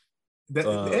 The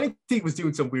NXT was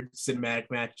doing some weird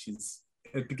cinematic matches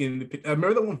at the beginning. I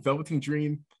remember that one Velveteen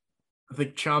Dream.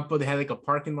 Like Ciampa, they had like a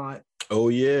parking lot. Oh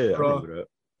yeah, I remember that.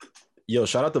 Yo,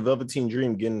 shout out to Velveteen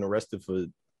Dream getting arrested for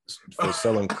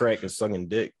selling crack and sucking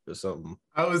dick or something.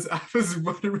 I was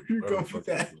wondering where you're going with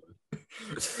that.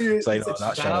 It's like, no,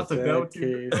 not shout out to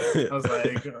Velveteen. I was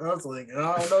like,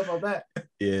 I don't know about that.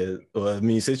 Yeah, well, I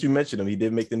mean, since you mentioned him, he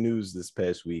did make the news this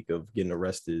past week of getting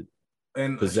arrested.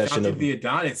 And possession of the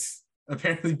Adonis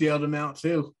apparently bailed him out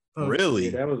too. Really?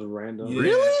 That was random. Yeah,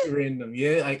 really? Random.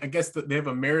 Yeah, I guess they have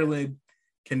a Maryland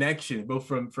connection, both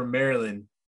from Maryland.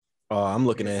 Oh, I'm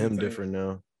looking at him different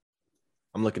now.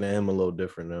 I'm looking at him a little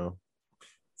different now.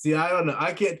 See, I don't know.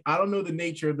 I don't know the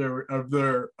nature of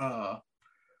their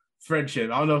friendship.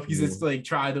 I don't know if he's just like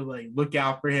trying to like look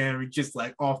out for him or just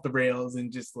like off the rails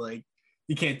and just like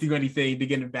he can't do anything to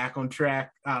get him back on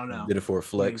track. I don't know. Did it for a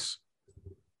flex.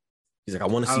 He's like, I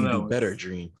want to see you do better,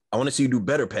 Dream. I want to see you do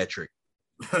better, Patrick.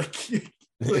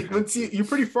 Like once you're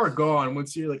pretty far gone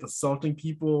once you're like assaulting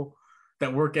people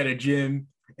that work at a gym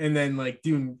and then like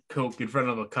doing coke in front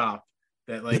of a cop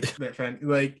that like that fan,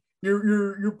 like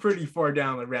you're pretty far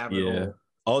down the rabbit hole.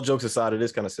 All jokes aside, it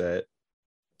is kind of sad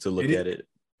to look at it.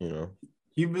 You know,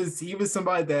 he was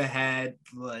somebody that had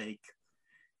like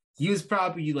he was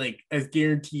probably like as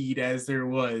guaranteed as there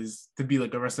was to be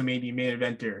like a WrestleMania main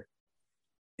eventer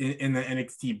in the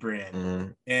NXT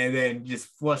brand, and then just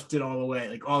flushed it all away.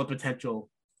 Like all the potential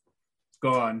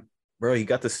gone. Bro, he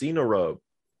got the Cena rub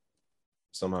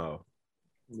somehow.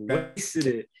 Wasted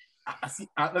it.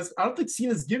 I don't think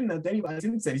Cena's given that to anybody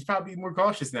since then. He's probably more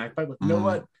cautious now. He's probably like, you know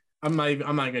what? I'm not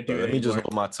gonna do it. Let me just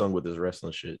hold my tongue with this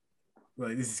wrestling shit.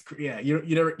 Like this is you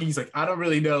never. He's like, I don't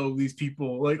really know these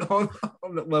people like on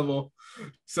that level,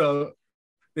 so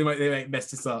they might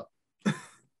mess this up.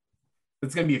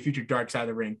 It's gonna be a future Dark Side of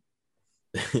the Ring.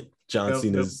 John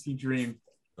Cena's dream.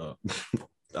 Oh, I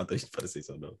thought you were about to say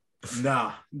something else.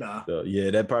 Nah. Yeah,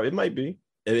 it might be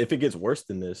if it gets worse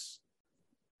than this,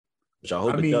 which I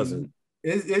hope it doesn't.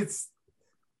 It's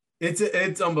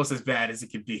almost as bad as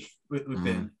it could be with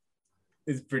him.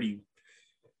 It's pretty.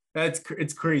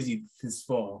 It's crazy his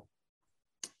fall.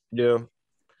 Yeah.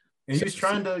 And he was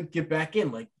trying to get back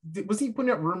in. Like, was he putting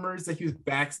out rumors that he was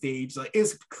backstage? Like,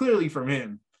 it's clearly from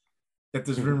him that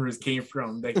those rumors came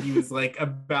from. That he was like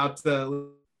about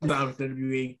to stop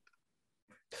WWE.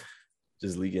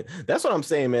 Just leaking. That's what I'm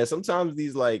saying, man. Sometimes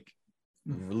these like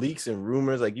leaks and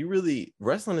rumors, like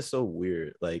wrestling is so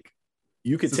weird. Like,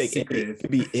 you could take it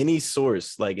could be any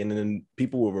source, like, and then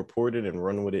people will report it and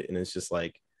run with it, and it's just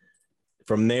like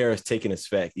from there it's taken as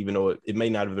fact, even though it may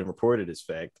not have been reported as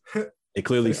fact. It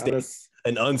clearly states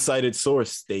an unsighted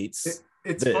source states.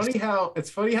 It's funny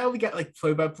how we got like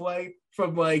play-by-play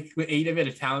from like when AEW had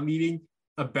a talent meeting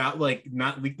about like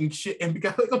not leaking shit, and we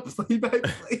got like a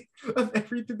play-by-play of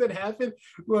everything that happened.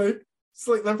 Like it's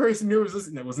like that person knew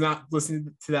was not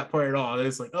listening to that part at all.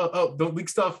 It's like, oh, don't leak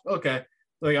stuff. Okay.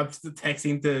 Like I'm just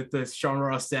texting the Sean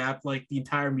Ross staff like the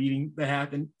entire meeting that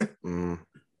happened.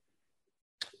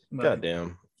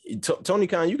 Goddamn, Tony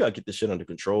Khan, you gotta get this shit under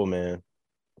control, man.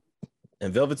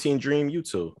 And Velveteen Dream, you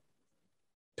too.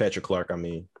 Patrick Clark, I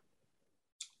mean.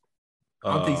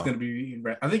 I don't think he's gonna be.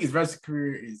 I think his wrestling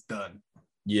career is done.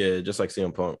 Yeah, just like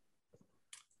CM Punk.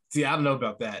 See, I don't know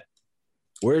about that.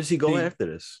 Where is he going after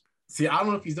this? See, I don't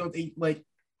know if he's done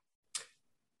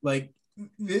like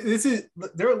this is,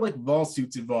 there are like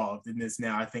lawsuits involved in this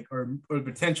now, I think, or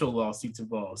potential lawsuits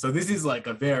involved. So this is like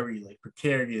a very like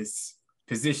precarious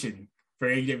position for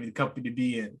AEW, the company, to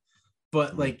be in.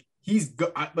 But like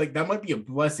like that might be a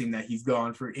blessing that he's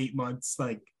gone for 8 months,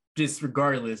 like just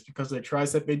regardless, because of a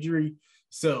tricep injury.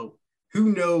 So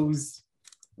who knows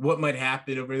what might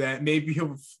happen over that? Maybe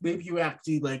he'll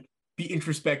actually like be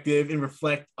introspective and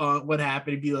reflect on what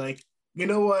happened and be like, you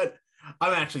know what?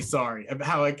 I'm actually sorry about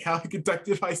how I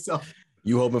conducted myself.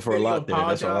 You hoping for a lot there.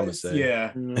 That's all I'm gonna say.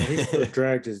 Yeah. He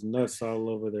dragged his nuts all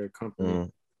over their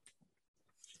company.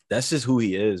 That's just who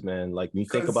he is, man. Like, when you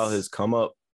think about his come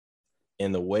up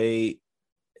and the way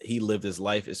he lived his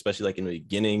life, especially like in the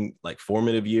beginning, like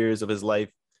formative years of his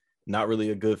life, not really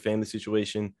a good family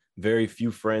situation, very few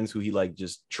friends who he like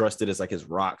just trusted as like his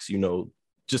rocks, you know,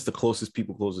 just the closest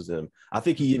people closest to him. I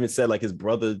think he even said like his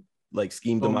brother like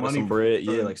schemed him out of some bread.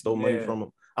 Yeah, like stole money from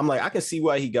him. I'm like, I can see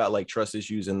why he got like trust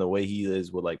issues in the way he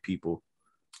is with like people,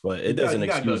 but it doesn't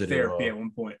excuse it. Therapy at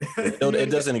one point. It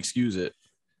doesn't excuse it.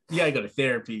 You gotta go to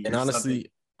therapy. And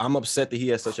honestly, I'm upset that he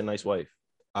has such a nice wife.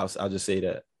 I'll just say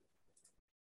that.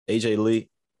 AJ Lee.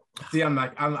 See, I'm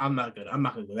not good. I'm not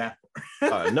gonna go that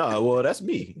far. No, well, that's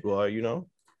me. Well, you know,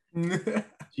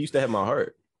 she used to have my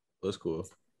heart. That's cool.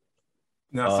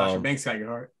 No, Sasha Banks got your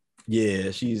heart.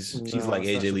 Yeah, she's like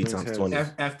AJ Lee times 20.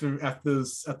 After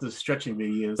those stretching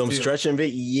videos. Some stretching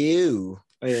video.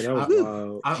 Oh, yeah, that was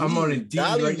wild. I'm on Indeed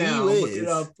right now.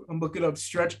 I'm looking up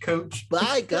stretch coach.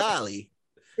 By golly.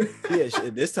 Yeah,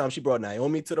 this time she brought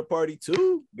Naomi to the party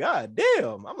too. God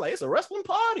damn. I'm like, it's a wrestling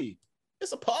party.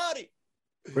 It's a party.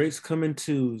 Breaks coming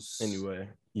twos. Anyway,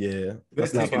 yeah.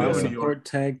 Let's not support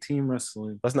tag team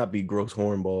wrestling. Let's not be gross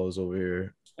hornball over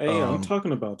here. Hey, I'm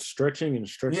talking about stretching and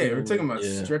stretching. Yeah, we're talking about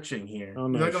stretching here. I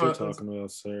don't know what you're talking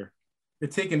about, sir. They're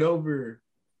taking over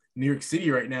New York City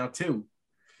right now too.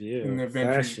 Yeah, in their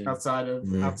venture outside of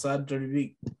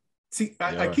WWE. See,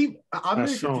 I'm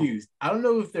very confused. I don't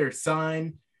know if they're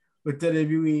signed with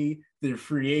WWE, they're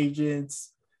free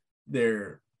agents,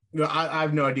 I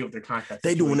have no idea what their contract.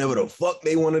 They do whatever the fuck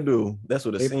they want to do. That's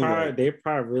what it seems like. They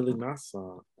probably really not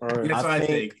signed. That's what I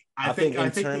think. I think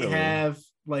they have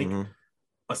like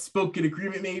a spoken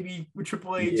agreement maybe with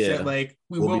Triple H that like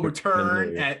we'll will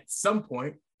return at some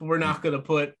point, but we're not going to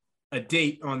put a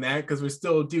date on that because we're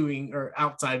still doing our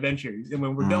outside ventures, and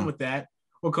when we're done with that,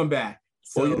 we'll come back.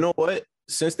 So, well, you know what?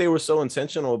 Since they were so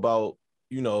intentional about,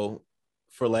 you know,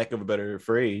 for lack of a better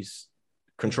phrase,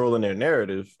 controlling their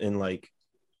narrative and like,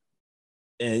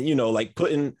 and you know, like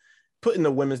putting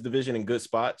the women's division in good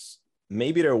spots,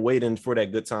 maybe they're waiting for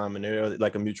that good time and they're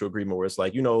like a mutual agreement where it's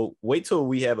like, wait till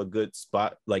we have a good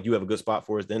spot, like you have a good spot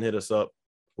for us, then hit us up.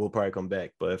 We'll probably come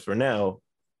back. But for now,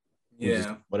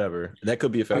 whatever. That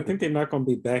could be effective. I think they're not going to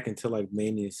be back until like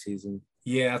Mania season.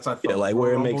 Yeah, that's what I thought. Yeah, like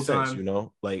where it makes sense,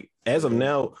 Like as of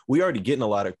now, we already getting a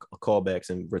lot of callbacks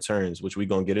and returns, which we're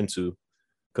going to get into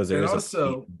because there's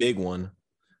also a big one.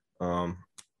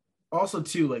 Also,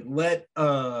 too, like let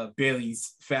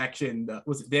Bailey's faction,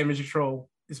 was it Damage Control?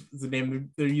 Is the name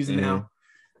they're using now?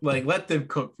 Like let them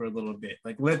cook for a little bit.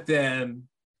 Like let them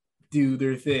do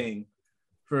their thing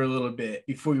for a little bit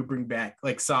before you bring back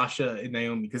like Sasha and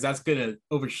Naomi, because that's gonna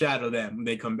overshadow them when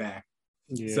they come back.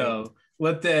 Yeah. So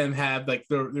let them have like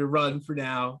their run for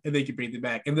now, and they can bring them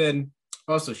back. And then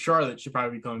also Charlotte should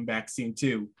probably be coming back soon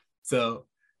too. So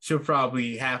she'll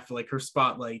probably have like her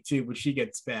spotlight too when she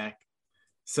gets back.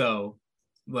 So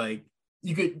like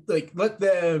you could like let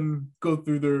them go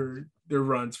through their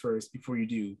runs first before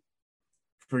you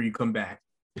come back.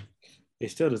 They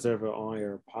still deserve an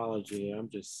on-air apology. I'm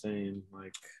just saying,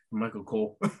 like Michael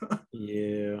Cole.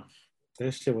 Yeah,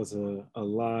 that shit was a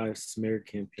live smear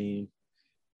campaign.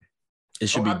 It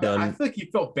should be done. I feel like he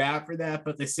felt bad for that,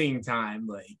 but at the same time,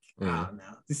 like I don't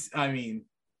know.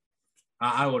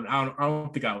 I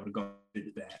don't think I would have gone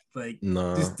through that. Like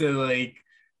just to like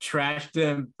trash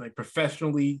them like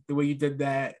professionally the way you did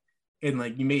that, and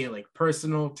like you made it like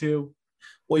personal too.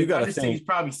 Well, you got to think he's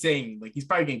probably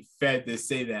getting fed to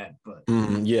say that, but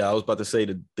yeah, I was about to say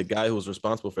the guy who was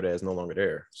responsible for that is no longer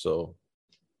there. So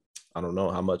I don't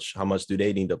know how much do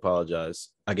they need to apologize?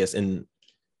 I guess in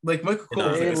like Michael Cole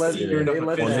on his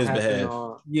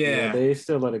behalf. Yeah, they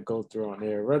still let it go through on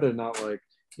there. Rather not like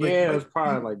it was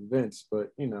probably like Vince,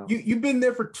 but you've been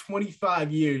there for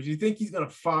 25 years. You think he's gonna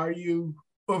fire you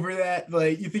over that?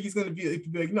 Like you think he's gonna be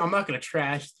like, no, I'm not gonna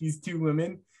trash these two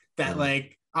women that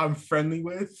like I'm friendly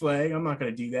with, like I'm not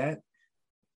gonna do that.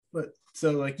 But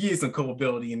so like he has some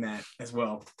culpability in that as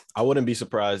well. I wouldn't be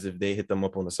surprised if they hit them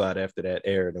up on the side after that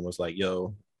aired and was like,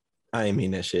 yo, I ain't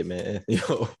mean that shit, man.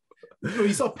 Yo.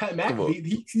 You saw Pat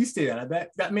McAfee, he stayed out of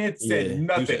that. That man said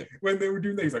nothing when they were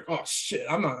doing that. He's like, oh shit,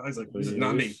 I'm not. I was like, this is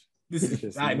not me. This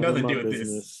is I had nothing to do with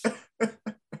this.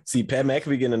 See, Pat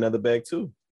McAfee getting another bag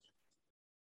too.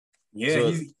 Yeah, so,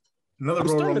 he's another. I'm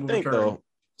starting to think though,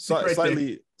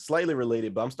 slightly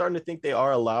related, but I'm starting to think they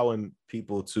are allowing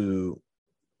people to,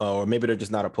 or maybe they're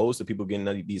just not opposed to people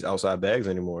getting these outside bags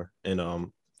anymore,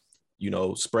 and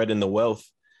spreading the wealth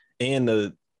and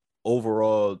the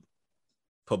overall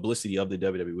publicity of the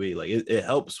WWE. Like it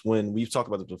helps when we've talked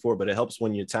about this before, but it helps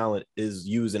when your talent is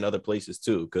used in other places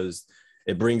too, because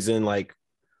it brings in like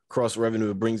cross revenue,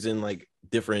 it brings in like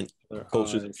different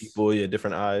cultures and people,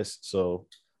 different eyes. So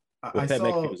Pat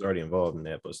McAfee was already involved in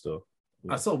that, but still.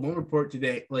 I saw one report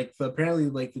today, like apparently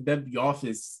like the WWE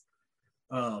office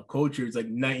culture is like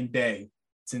night and day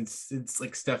since it's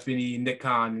like Stephanie, Nick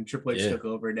Khan, and Triple H took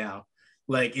over now.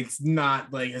 Like it's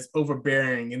not like as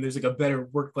overbearing, and there's like a better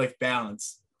work-life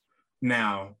balance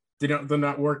now. They're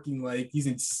not working like these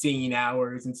insane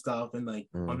hours and stuff, and like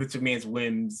on Vince McMahon's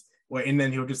whims. And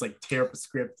then he'll just like tear up a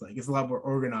script. Like it's a lot more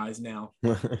organized now.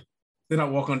 They're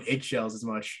not walking on eggshells as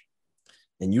much.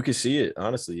 And you can see it,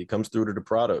 honestly. It comes through to the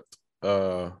product.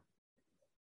 I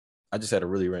just had a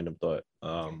really random thought.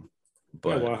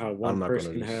 But how one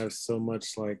person can have so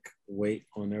much like weight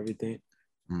on everything.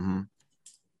 Mm-hmm.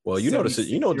 Well, you know what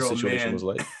the situation was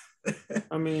like.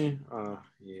 I mean,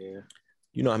 yeah.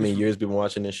 You know how many years been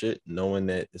watching this shit, knowing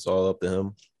that it's all up to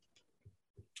him.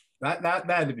 That'd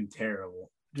have been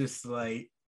terrible. Just like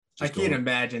I can't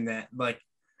imagine that. Like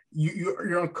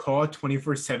you're on call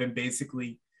 24/7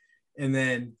 basically, and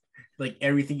then like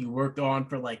everything you worked on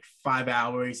for like 5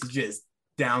 hours is just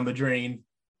down the drain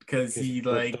because he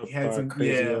like has some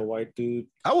crazy old white dude.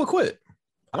 I would quit.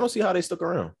 I don't see how they stuck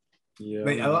around. Yeah,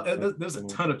 there's a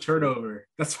ton of turnover.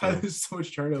 That's why there's so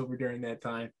much turnover during that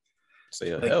time. Say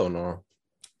hell no.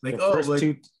 Like my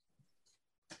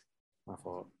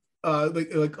fault. We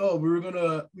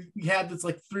have this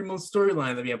like 3-month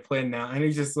storyline that we have planned now, and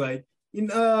he's just like,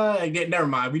 never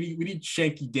mind. We need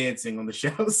Shanky dancing on the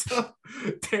show, so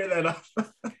tear that up.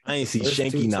 I ain't see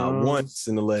Shanky not once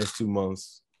in the last 2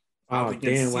 months. Oh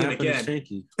damn! What happened to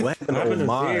Shanky? What happened to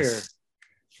Omos?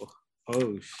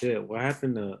 Oh shit! What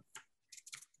happened to?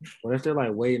 What if they're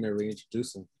like waiting to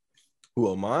reintroduce him?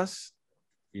 Who, Omos?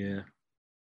 Yeah.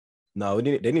 No,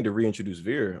 they need to reintroduce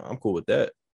Veer. I'm cool with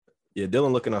that. Yeah,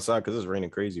 Dylan looking outside because it's raining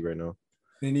crazy right now.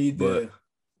 They need to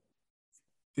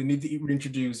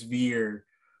reintroduce Veer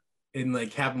and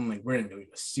like have him like wearing like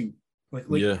a suit. Like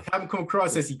have him come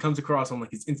across as he comes across on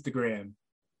like his Instagram.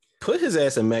 Put his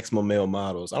ass in Maximum Male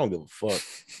Models. I don't give a fuck.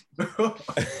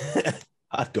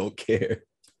 I don't care.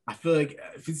 I feel like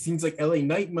if it seems like LA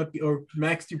Knight might be, or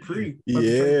Max Dupree might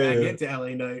be back into LA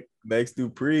Knight. Max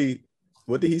Dupree,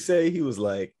 what did he say?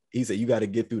 He said, you got to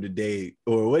get through the day.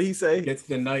 Or what did he say? Get to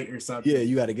the night or something. Yeah,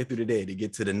 you got to get through the day to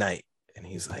get to the night. And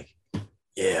he's like,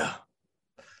 yeah.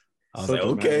 I was so like,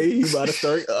 okay, you about to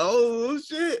start. Oh,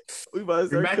 shit. We about to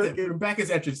start cooking.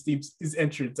 Rebecca's entrance themes, his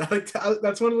entrance.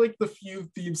 That's one of like the few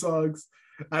theme songs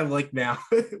I like now.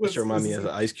 It remind me of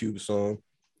an Ice Cube song.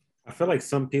 I feel like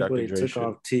some people they took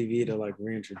off TV to like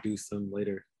reintroduce them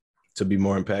later. To be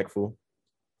more impactful.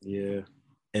 Yeah.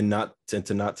 And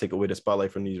to not take away the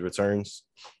spotlight from these returns.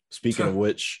 Speaking of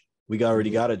which, we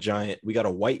already got a giant. We got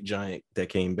a white giant that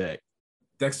came back.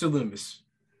 Dexter Lumis.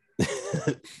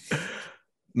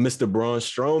 Mr. Braun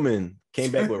Strowman came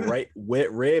back with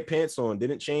wet red pants on.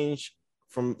 Didn't change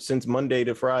since Monday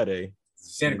to Friday.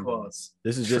 Santa Claus.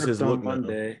 This is just his look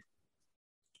Monday.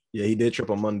 Yeah, he did trip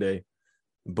on Monday.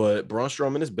 But Braun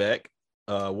Strowman is back.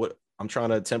 I'm trying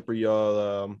to temper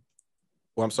y'all.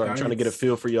 I'm sorry. I'm trying to get a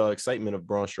feel for y'all excitement of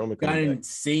Braun Strowman. Got an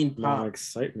insane pop.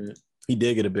 Excitement. He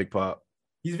did get a big pop.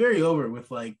 He's very over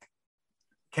with like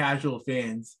casual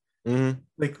fans,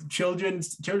 like children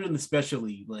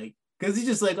especially, like because he's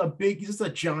just like he's just a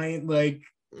giant like.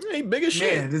 He big as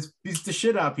shit. Man, this beats the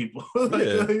shit out of people.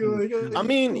 I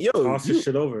mean, yo, toss this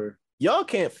shit over. Y'all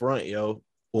can't front, yo.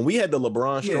 When we had the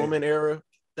LeBron Strowman era.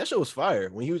 That shit was fire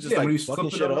when he was just like fucking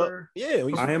shit up. Yeah,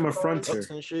 I am a fronter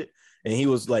and shit, and he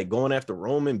was like going after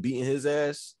Roman, beating his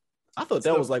ass. I thought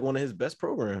that was like one of his best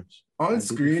programs on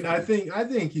screen. I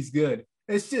think he's good.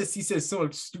 It's just he says so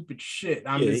much stupid shit.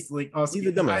 I'm just like,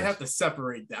 I have to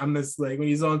separate that. I'm just like when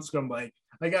he's on screen, I'm like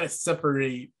I gotta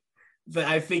separate that.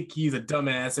 I think he's a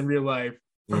dumbass in real life.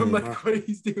 I'm like what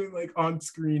he's doing like on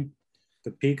screen.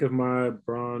 The peak of my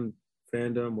Braun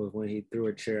fandom was when he threw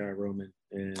a chair at Roman.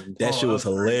 And that shit was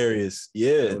hilarious.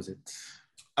 Yeah,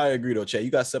 I agree though, Chad.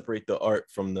 You got to separate the art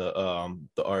from the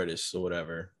artist or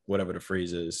whatever the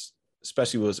phrase is,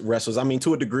 especially with wrestlers. I mean,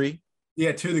 to a degree.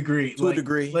 Yeah, to a degree. To a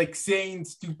degree. Like saying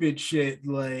stupid shit,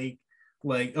 like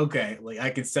okay, like I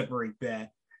can separate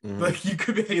that. Like you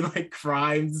commit like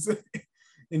crimes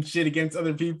and shit against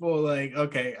other people. Like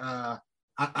okay, I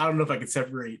don't know if I can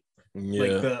separate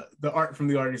like the art from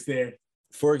the artist there.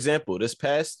 For example, this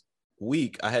past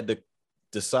week, I had to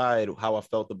decide how I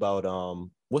felt about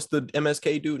what's the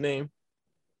MSK dude name?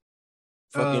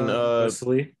 Fucking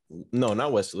Wesley. No,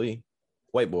 not Wesley.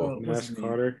 White boy. Nash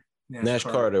Carter. Nash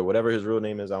Carter, whatever his real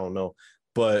name is, I don't know.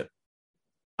 But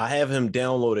I have him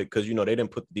downloaded because they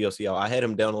didn't put the DLC out. I had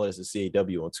him downloaded as a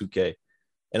CAW on 2K.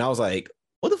 And I was like,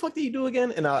 what the fuck did he do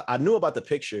again? And I knew about the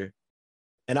picture.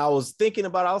 And I was thinking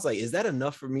about it. I was like, is that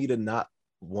enough for me to not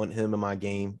want him in my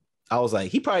game? I was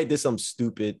like, he probably did something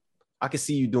stupid. I could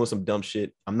see you doing some dumb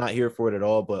shit. I'm not here for it at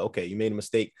all, but okay, you made a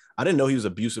mistake. I didn't know he was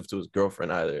abusive to his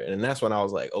girlfriend either. And that's when I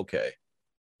was like, okay,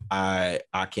 I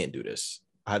can't do this.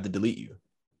 I had to delete you.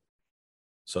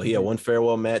 So he had one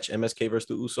farewell match, MSK versus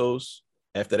the Usos.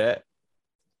 After that,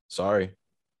 sorry.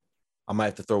 I might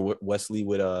have to throw Wesley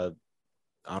with I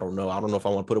don't know. I don't know if I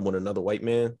want to put him with another white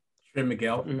man. Trey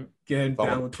Miguel. Getting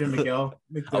down with Trey Miguel.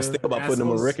 I was thinking about putting him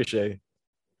with Ricochet.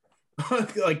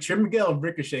 Like Trey Miguel and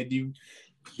Ricochet, you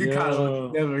kind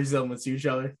of never resemblance to each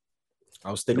other. I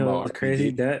was thinking about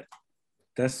crazy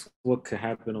that's what could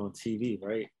happen on TV,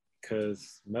 right?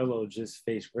 Because Melo just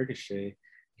faced Ricochet.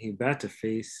 He about to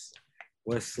face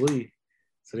Wesley.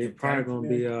 So they're probably gonna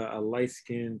be a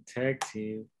light-skinned tag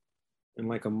team in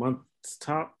like a month's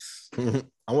tops.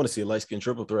 I want to see a light-skinned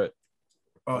triple threat.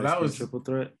 Oh, that was triple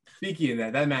threat. Speaking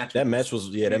of that match. That match was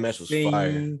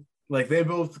fire. Like they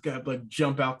both got like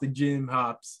jump out the gym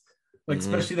hops. Like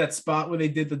especially that spot where they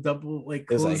did the double like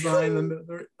clothesline.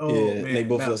 Like, man, they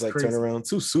both just like turn around.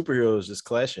 Two superheroes just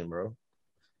clashing, bro.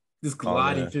 Just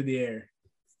gliding through the air.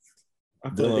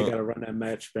 I feel like they gotta run that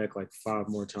match back like 5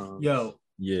 more times. Yo,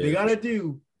 they gotta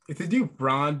do if they do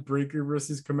Braun Breaker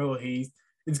versus Carmelo Hayes,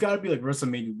 it's gotta be like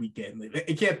WrestleMania weekend. Like,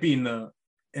 it can't be in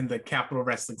the Capitol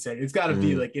Wrestling Center. It's gotta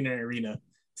be like in an arena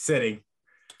setting.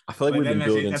 I feel like we've been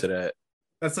building to that.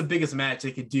 That's the biggest match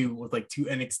they could do with like 2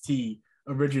 NXT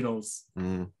originals.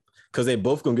 Because they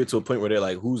both gonna get to a point where they're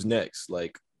like, who's next?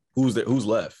 Like, who's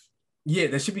left? Yeah,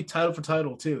 that should be title for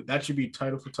title too. That should be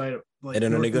title for title. Like, and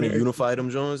then are they gonna unify them,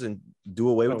 Jones, and do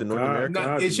away with the North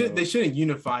America? They shouldn't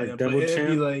unify them, but it'd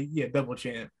be like double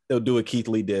champ. They'll do a Keith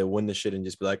Lee did, win the shit, and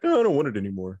just be like, oh, I don't want it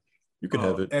anymore. You can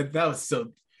have it. And that was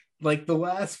so like the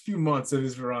last few months of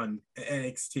his run at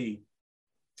NXT.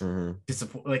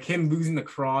 Like him losing the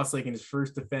cross like in his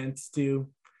first defense too.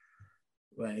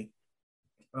 Like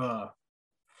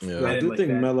Yeah, I do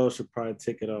think Melo should probably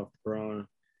take it off Braun,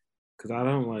 because I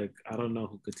don't know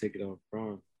who could take it off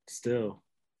Braun still.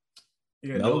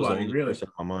 Yeah, Melo's the only person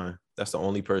in my mind. That's the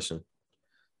only person.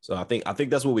 So I think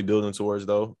that's what we're building towards,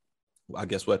 though. I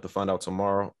guess we'll have to find out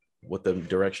tomorrow what the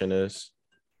direction is.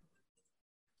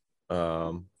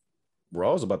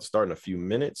 Raw's about to start in a few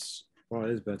minutes. Raw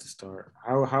is about to start.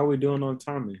 How are we doing on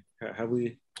timing? Have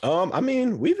we? I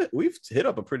mean, we've hit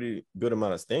up a pretty good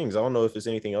amount of things. I don't know if there's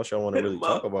anything else y'all want to really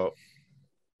talk about.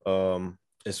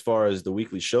 As far as the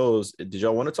weekly shows, did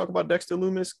y'all want to talk about Dexter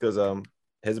Lumis? Because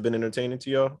has it been entertaining to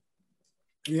y'all?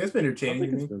 Yeah, it's been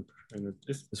entertaining.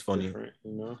 It's funny. You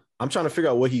know? I'm trying to figure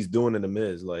out what he's doing in the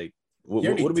Miz. Like, what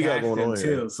do we got going on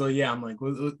here? So yeah, I'm like,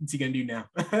 what's he gonna do now?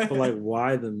 But like,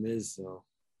 why the Miz though?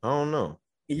 I don't know.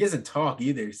 He doesn't talk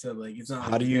either, so like, it's not.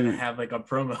 How do you have like a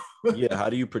promo? Yeah, how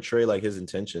do you portray like his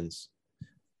intentions?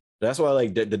 That's why,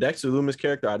 like the Dexter Lumis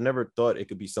character, I never thought it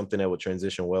could be something that would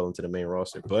transition well into the main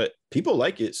roster, but people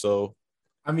like it. So,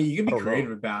 I mean, you can be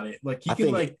creative about it. Like he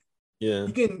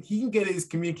can get his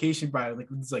communication by like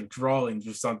it's like drawings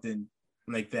or something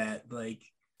like that. Like,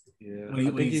 yeah,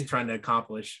 what he's trying to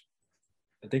accomplish.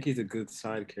 I think he's a good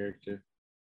side character.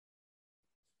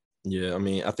 Yeah, I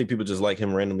mean, I think people just like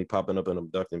him randomly popping up and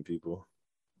abducting people.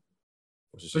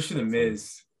 Especially the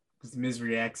Miz, because the Miz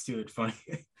reacts to it funny.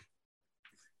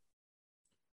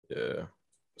 Yeah.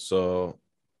 So,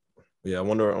 yeah, I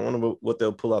wonder what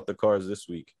they'll pull out the cards this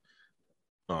week.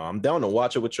 I'm down to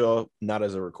watch it with y'all, not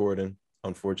as a recording,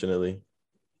 unfortunately.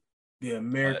 The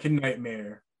American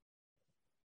Nightmare.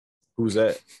 Who's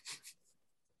that?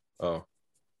 Oh.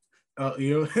 Oh,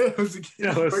 you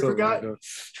know, I forgot.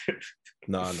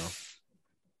 No. I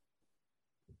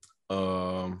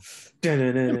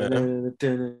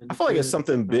feel like it's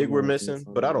something big we're missing,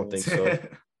 but I don't think so.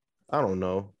 I don't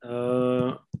know.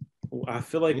 I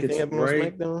feel like anything it's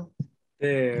right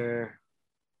there.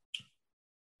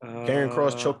 Karrion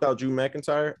Kross choked out Drew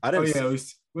McIntyre. I didn't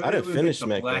finish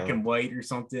SmackDown. Black and white or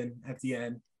something at the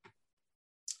end.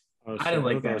 I didn't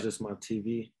like that. That was just my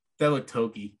TV. That looked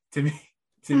hokey to me.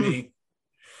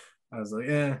 I was like,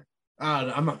 yeah,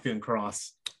 I'm not feeling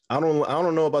Kross. I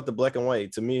don't know about the black and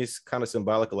white. To me, it's kind of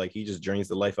symbolic of like he just drains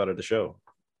the life out of the show.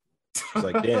 It's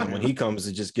like, damn, when he comes,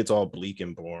 it just gets all bleak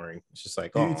and boring. It's just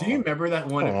like, do you remember that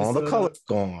one episode? The color's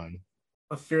gone.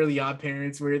 Of Fairly Odd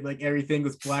Parents, where like everything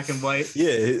was black and white.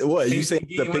 Yeah, what you say?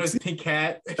 The pixie? Pink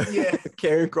hat. Yeah,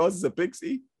 Karrion Kross is a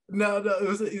pixie. No, it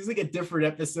was like a different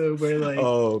episode where like.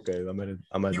 Oh, okay. I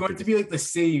might. He wanted to be like the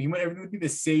same. He wanted everything to be the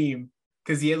same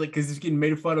because he was getting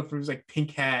made fun of for his like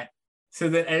pink hat. So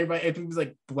that everything was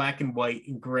like black and white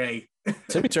and gray.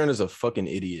 Timmy Turner's a fucking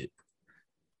idiot.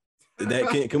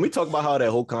 Can we talk about how that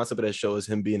whole concept of that show is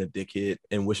him being a dickhead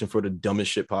and wishing for the dumbest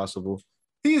shit possible?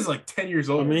 He's like 10 years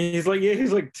old. I mean, he's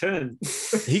like 10.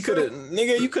 He could have,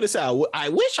 nigga, you could have said, I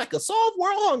wish I could solve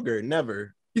world hunger.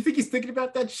 Never. You think he's thinking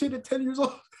about that shit at 10 years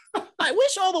old? I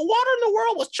wish all the water in the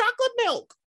world was chocolate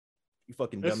milk. You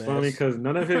fucking dumbass. It's funny because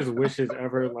none of his wishes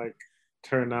ever like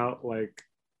turn out like.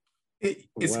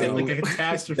 It's like a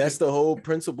catastrophe. That's the whole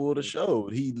principle of the show.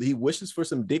 He wishes for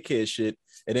some dickhead shit,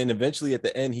 and then eventually at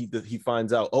the end he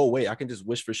finds out, oh wait, I can just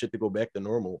wish for shit to go back to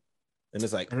normal, and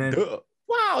it's like, duh.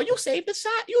 Wow, you saved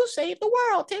the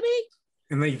world, Timmy.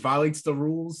 And then he violates the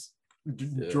rules.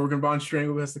 Yeah. Jorgen Von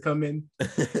Strangle has to come in.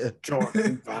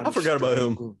 I forgot about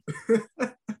him.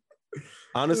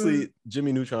 Honestly,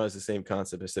 Jimmy Neutron is the same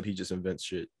concept, except he just invents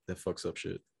shit that fucks up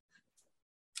shit.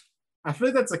 I feel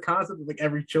like that's a concept of like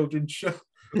every children's show.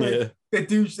 Like,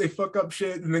 they fuck up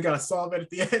shit and they gotta solve it at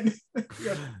the end.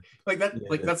 Like that. Yeah.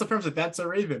 Like that's the premise of That's a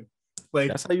Raven. Like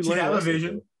that's how you learn. Have a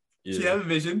vision. Yeah. She had a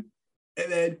vision,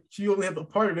 and then she only had a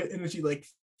part of it, and then she like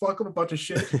fuck up a bunch of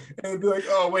shit, and be like,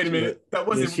 "Oh, wait a minute, that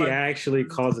wasn't." She actually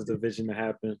causes the vision to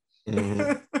happen.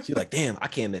 Mm-hmm. She's like, "Damn, I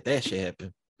can't let that shit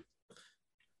happen."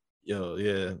 Yo,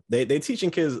 yeah, they teaching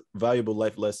kids valuable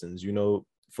life lessons. You know,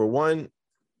 for one.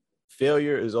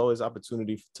 Failure is always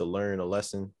opportunity to learn a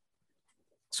lesson.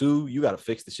 2, you got to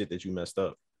fix the shit that you messed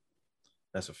up.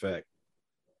 That's a fact.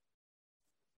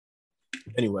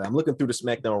 Anyway, I'm looking through the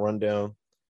SmackDown rundown.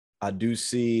 I do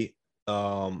see.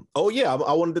 I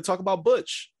wanted to talk about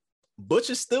Butch. Butch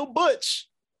is still Butch,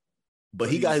 but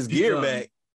he got his gear back.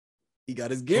 He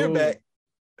got his gear back.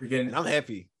 And I'm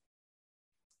happy.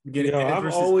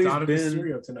 I've always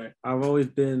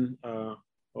been.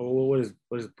 What is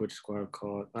Butch Squad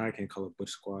called? I can't call it Butch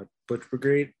Squad. Butch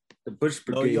Brigade. The Butch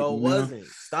Brigade. No, wasn't.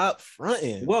 Stop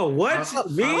fronting. Well, what?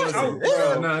 Me? No.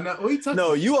 What are you talking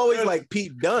about? You always like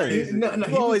Pete Dunne.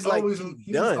 You always like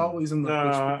Pete Dunne. Always in the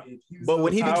Butch Brigade. But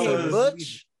when he became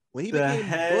Butch,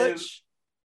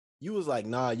 You was like,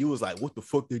 nah. You was like, what the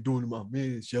fuck they doing to my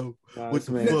man, yo? What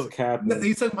the fuck? No,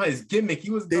 he's talking about his gimmick.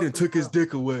 He was. They done took his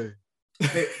dick away.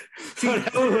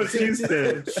 That was what you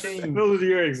said. Those are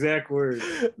your exact words.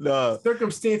 Nah.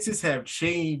 Circumstances have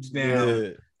changed now. Yeah.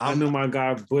 I knew my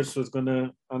guy Butch was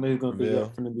gonna. I knew he was gonna be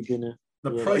up from the beginning.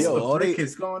 The price of the brick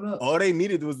is going up. All they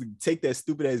needed was to take that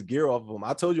stupid ass gear off of him.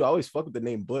 I told you I always fuck with the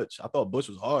name Butch. I thought Butch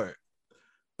was hard.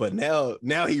 But now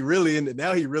he really in it.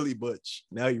 Now he really Butch.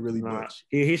 Butch.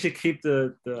 He should keep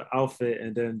the outfit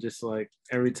and then just like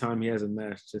every time he has a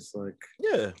match, just like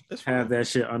have that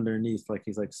shit underneath, like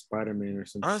he's like Spider-Man or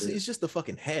something. Honestly, it's just the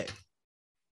fucking hat.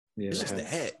 Yeah, it's just the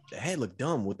hat. The hat look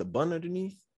dumb with the bun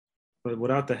underneath. But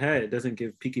without the hat, it doesn't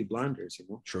give Peaky Blinders,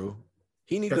 True.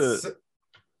 He need to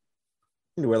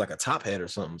wear like a top hat or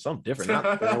something different.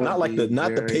 Not like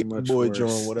the paper boy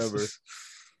joint, whatever.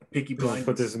 Peaky Blinders.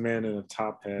 Put this man in a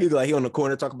top hat. He's like he on the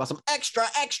corner talking about some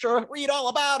extra. Read all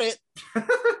about it.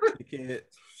 You can't.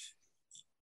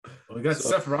 Well, we got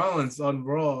Seth Rollins on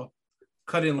Raw,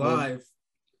 cutting live.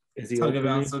 Is he talking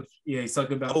about some? Yeah, he's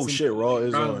talking about. Oh shit, Raw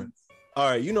is on. All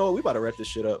right, you know what? We about to wrap this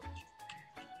shit up.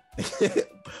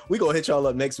 We gonna hit y'all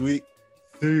up next week.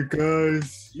 See you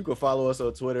guys. You can follow us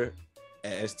on Twitter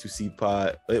at S2C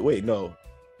Pod. Wait, no.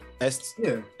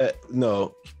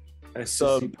 No.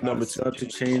 Sub number 2 sub to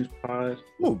change pod.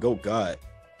 Oh, go God.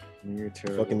 You're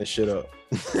terrible. Fucking this shit up.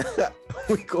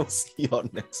 We gonna see y'all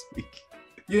next week.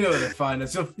 You know where to find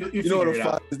us. You know where to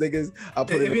find us, niggas. I'll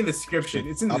put it in the description.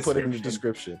 It's in the description. I'll put it in the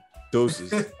description.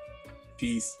 Doses.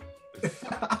 Peace.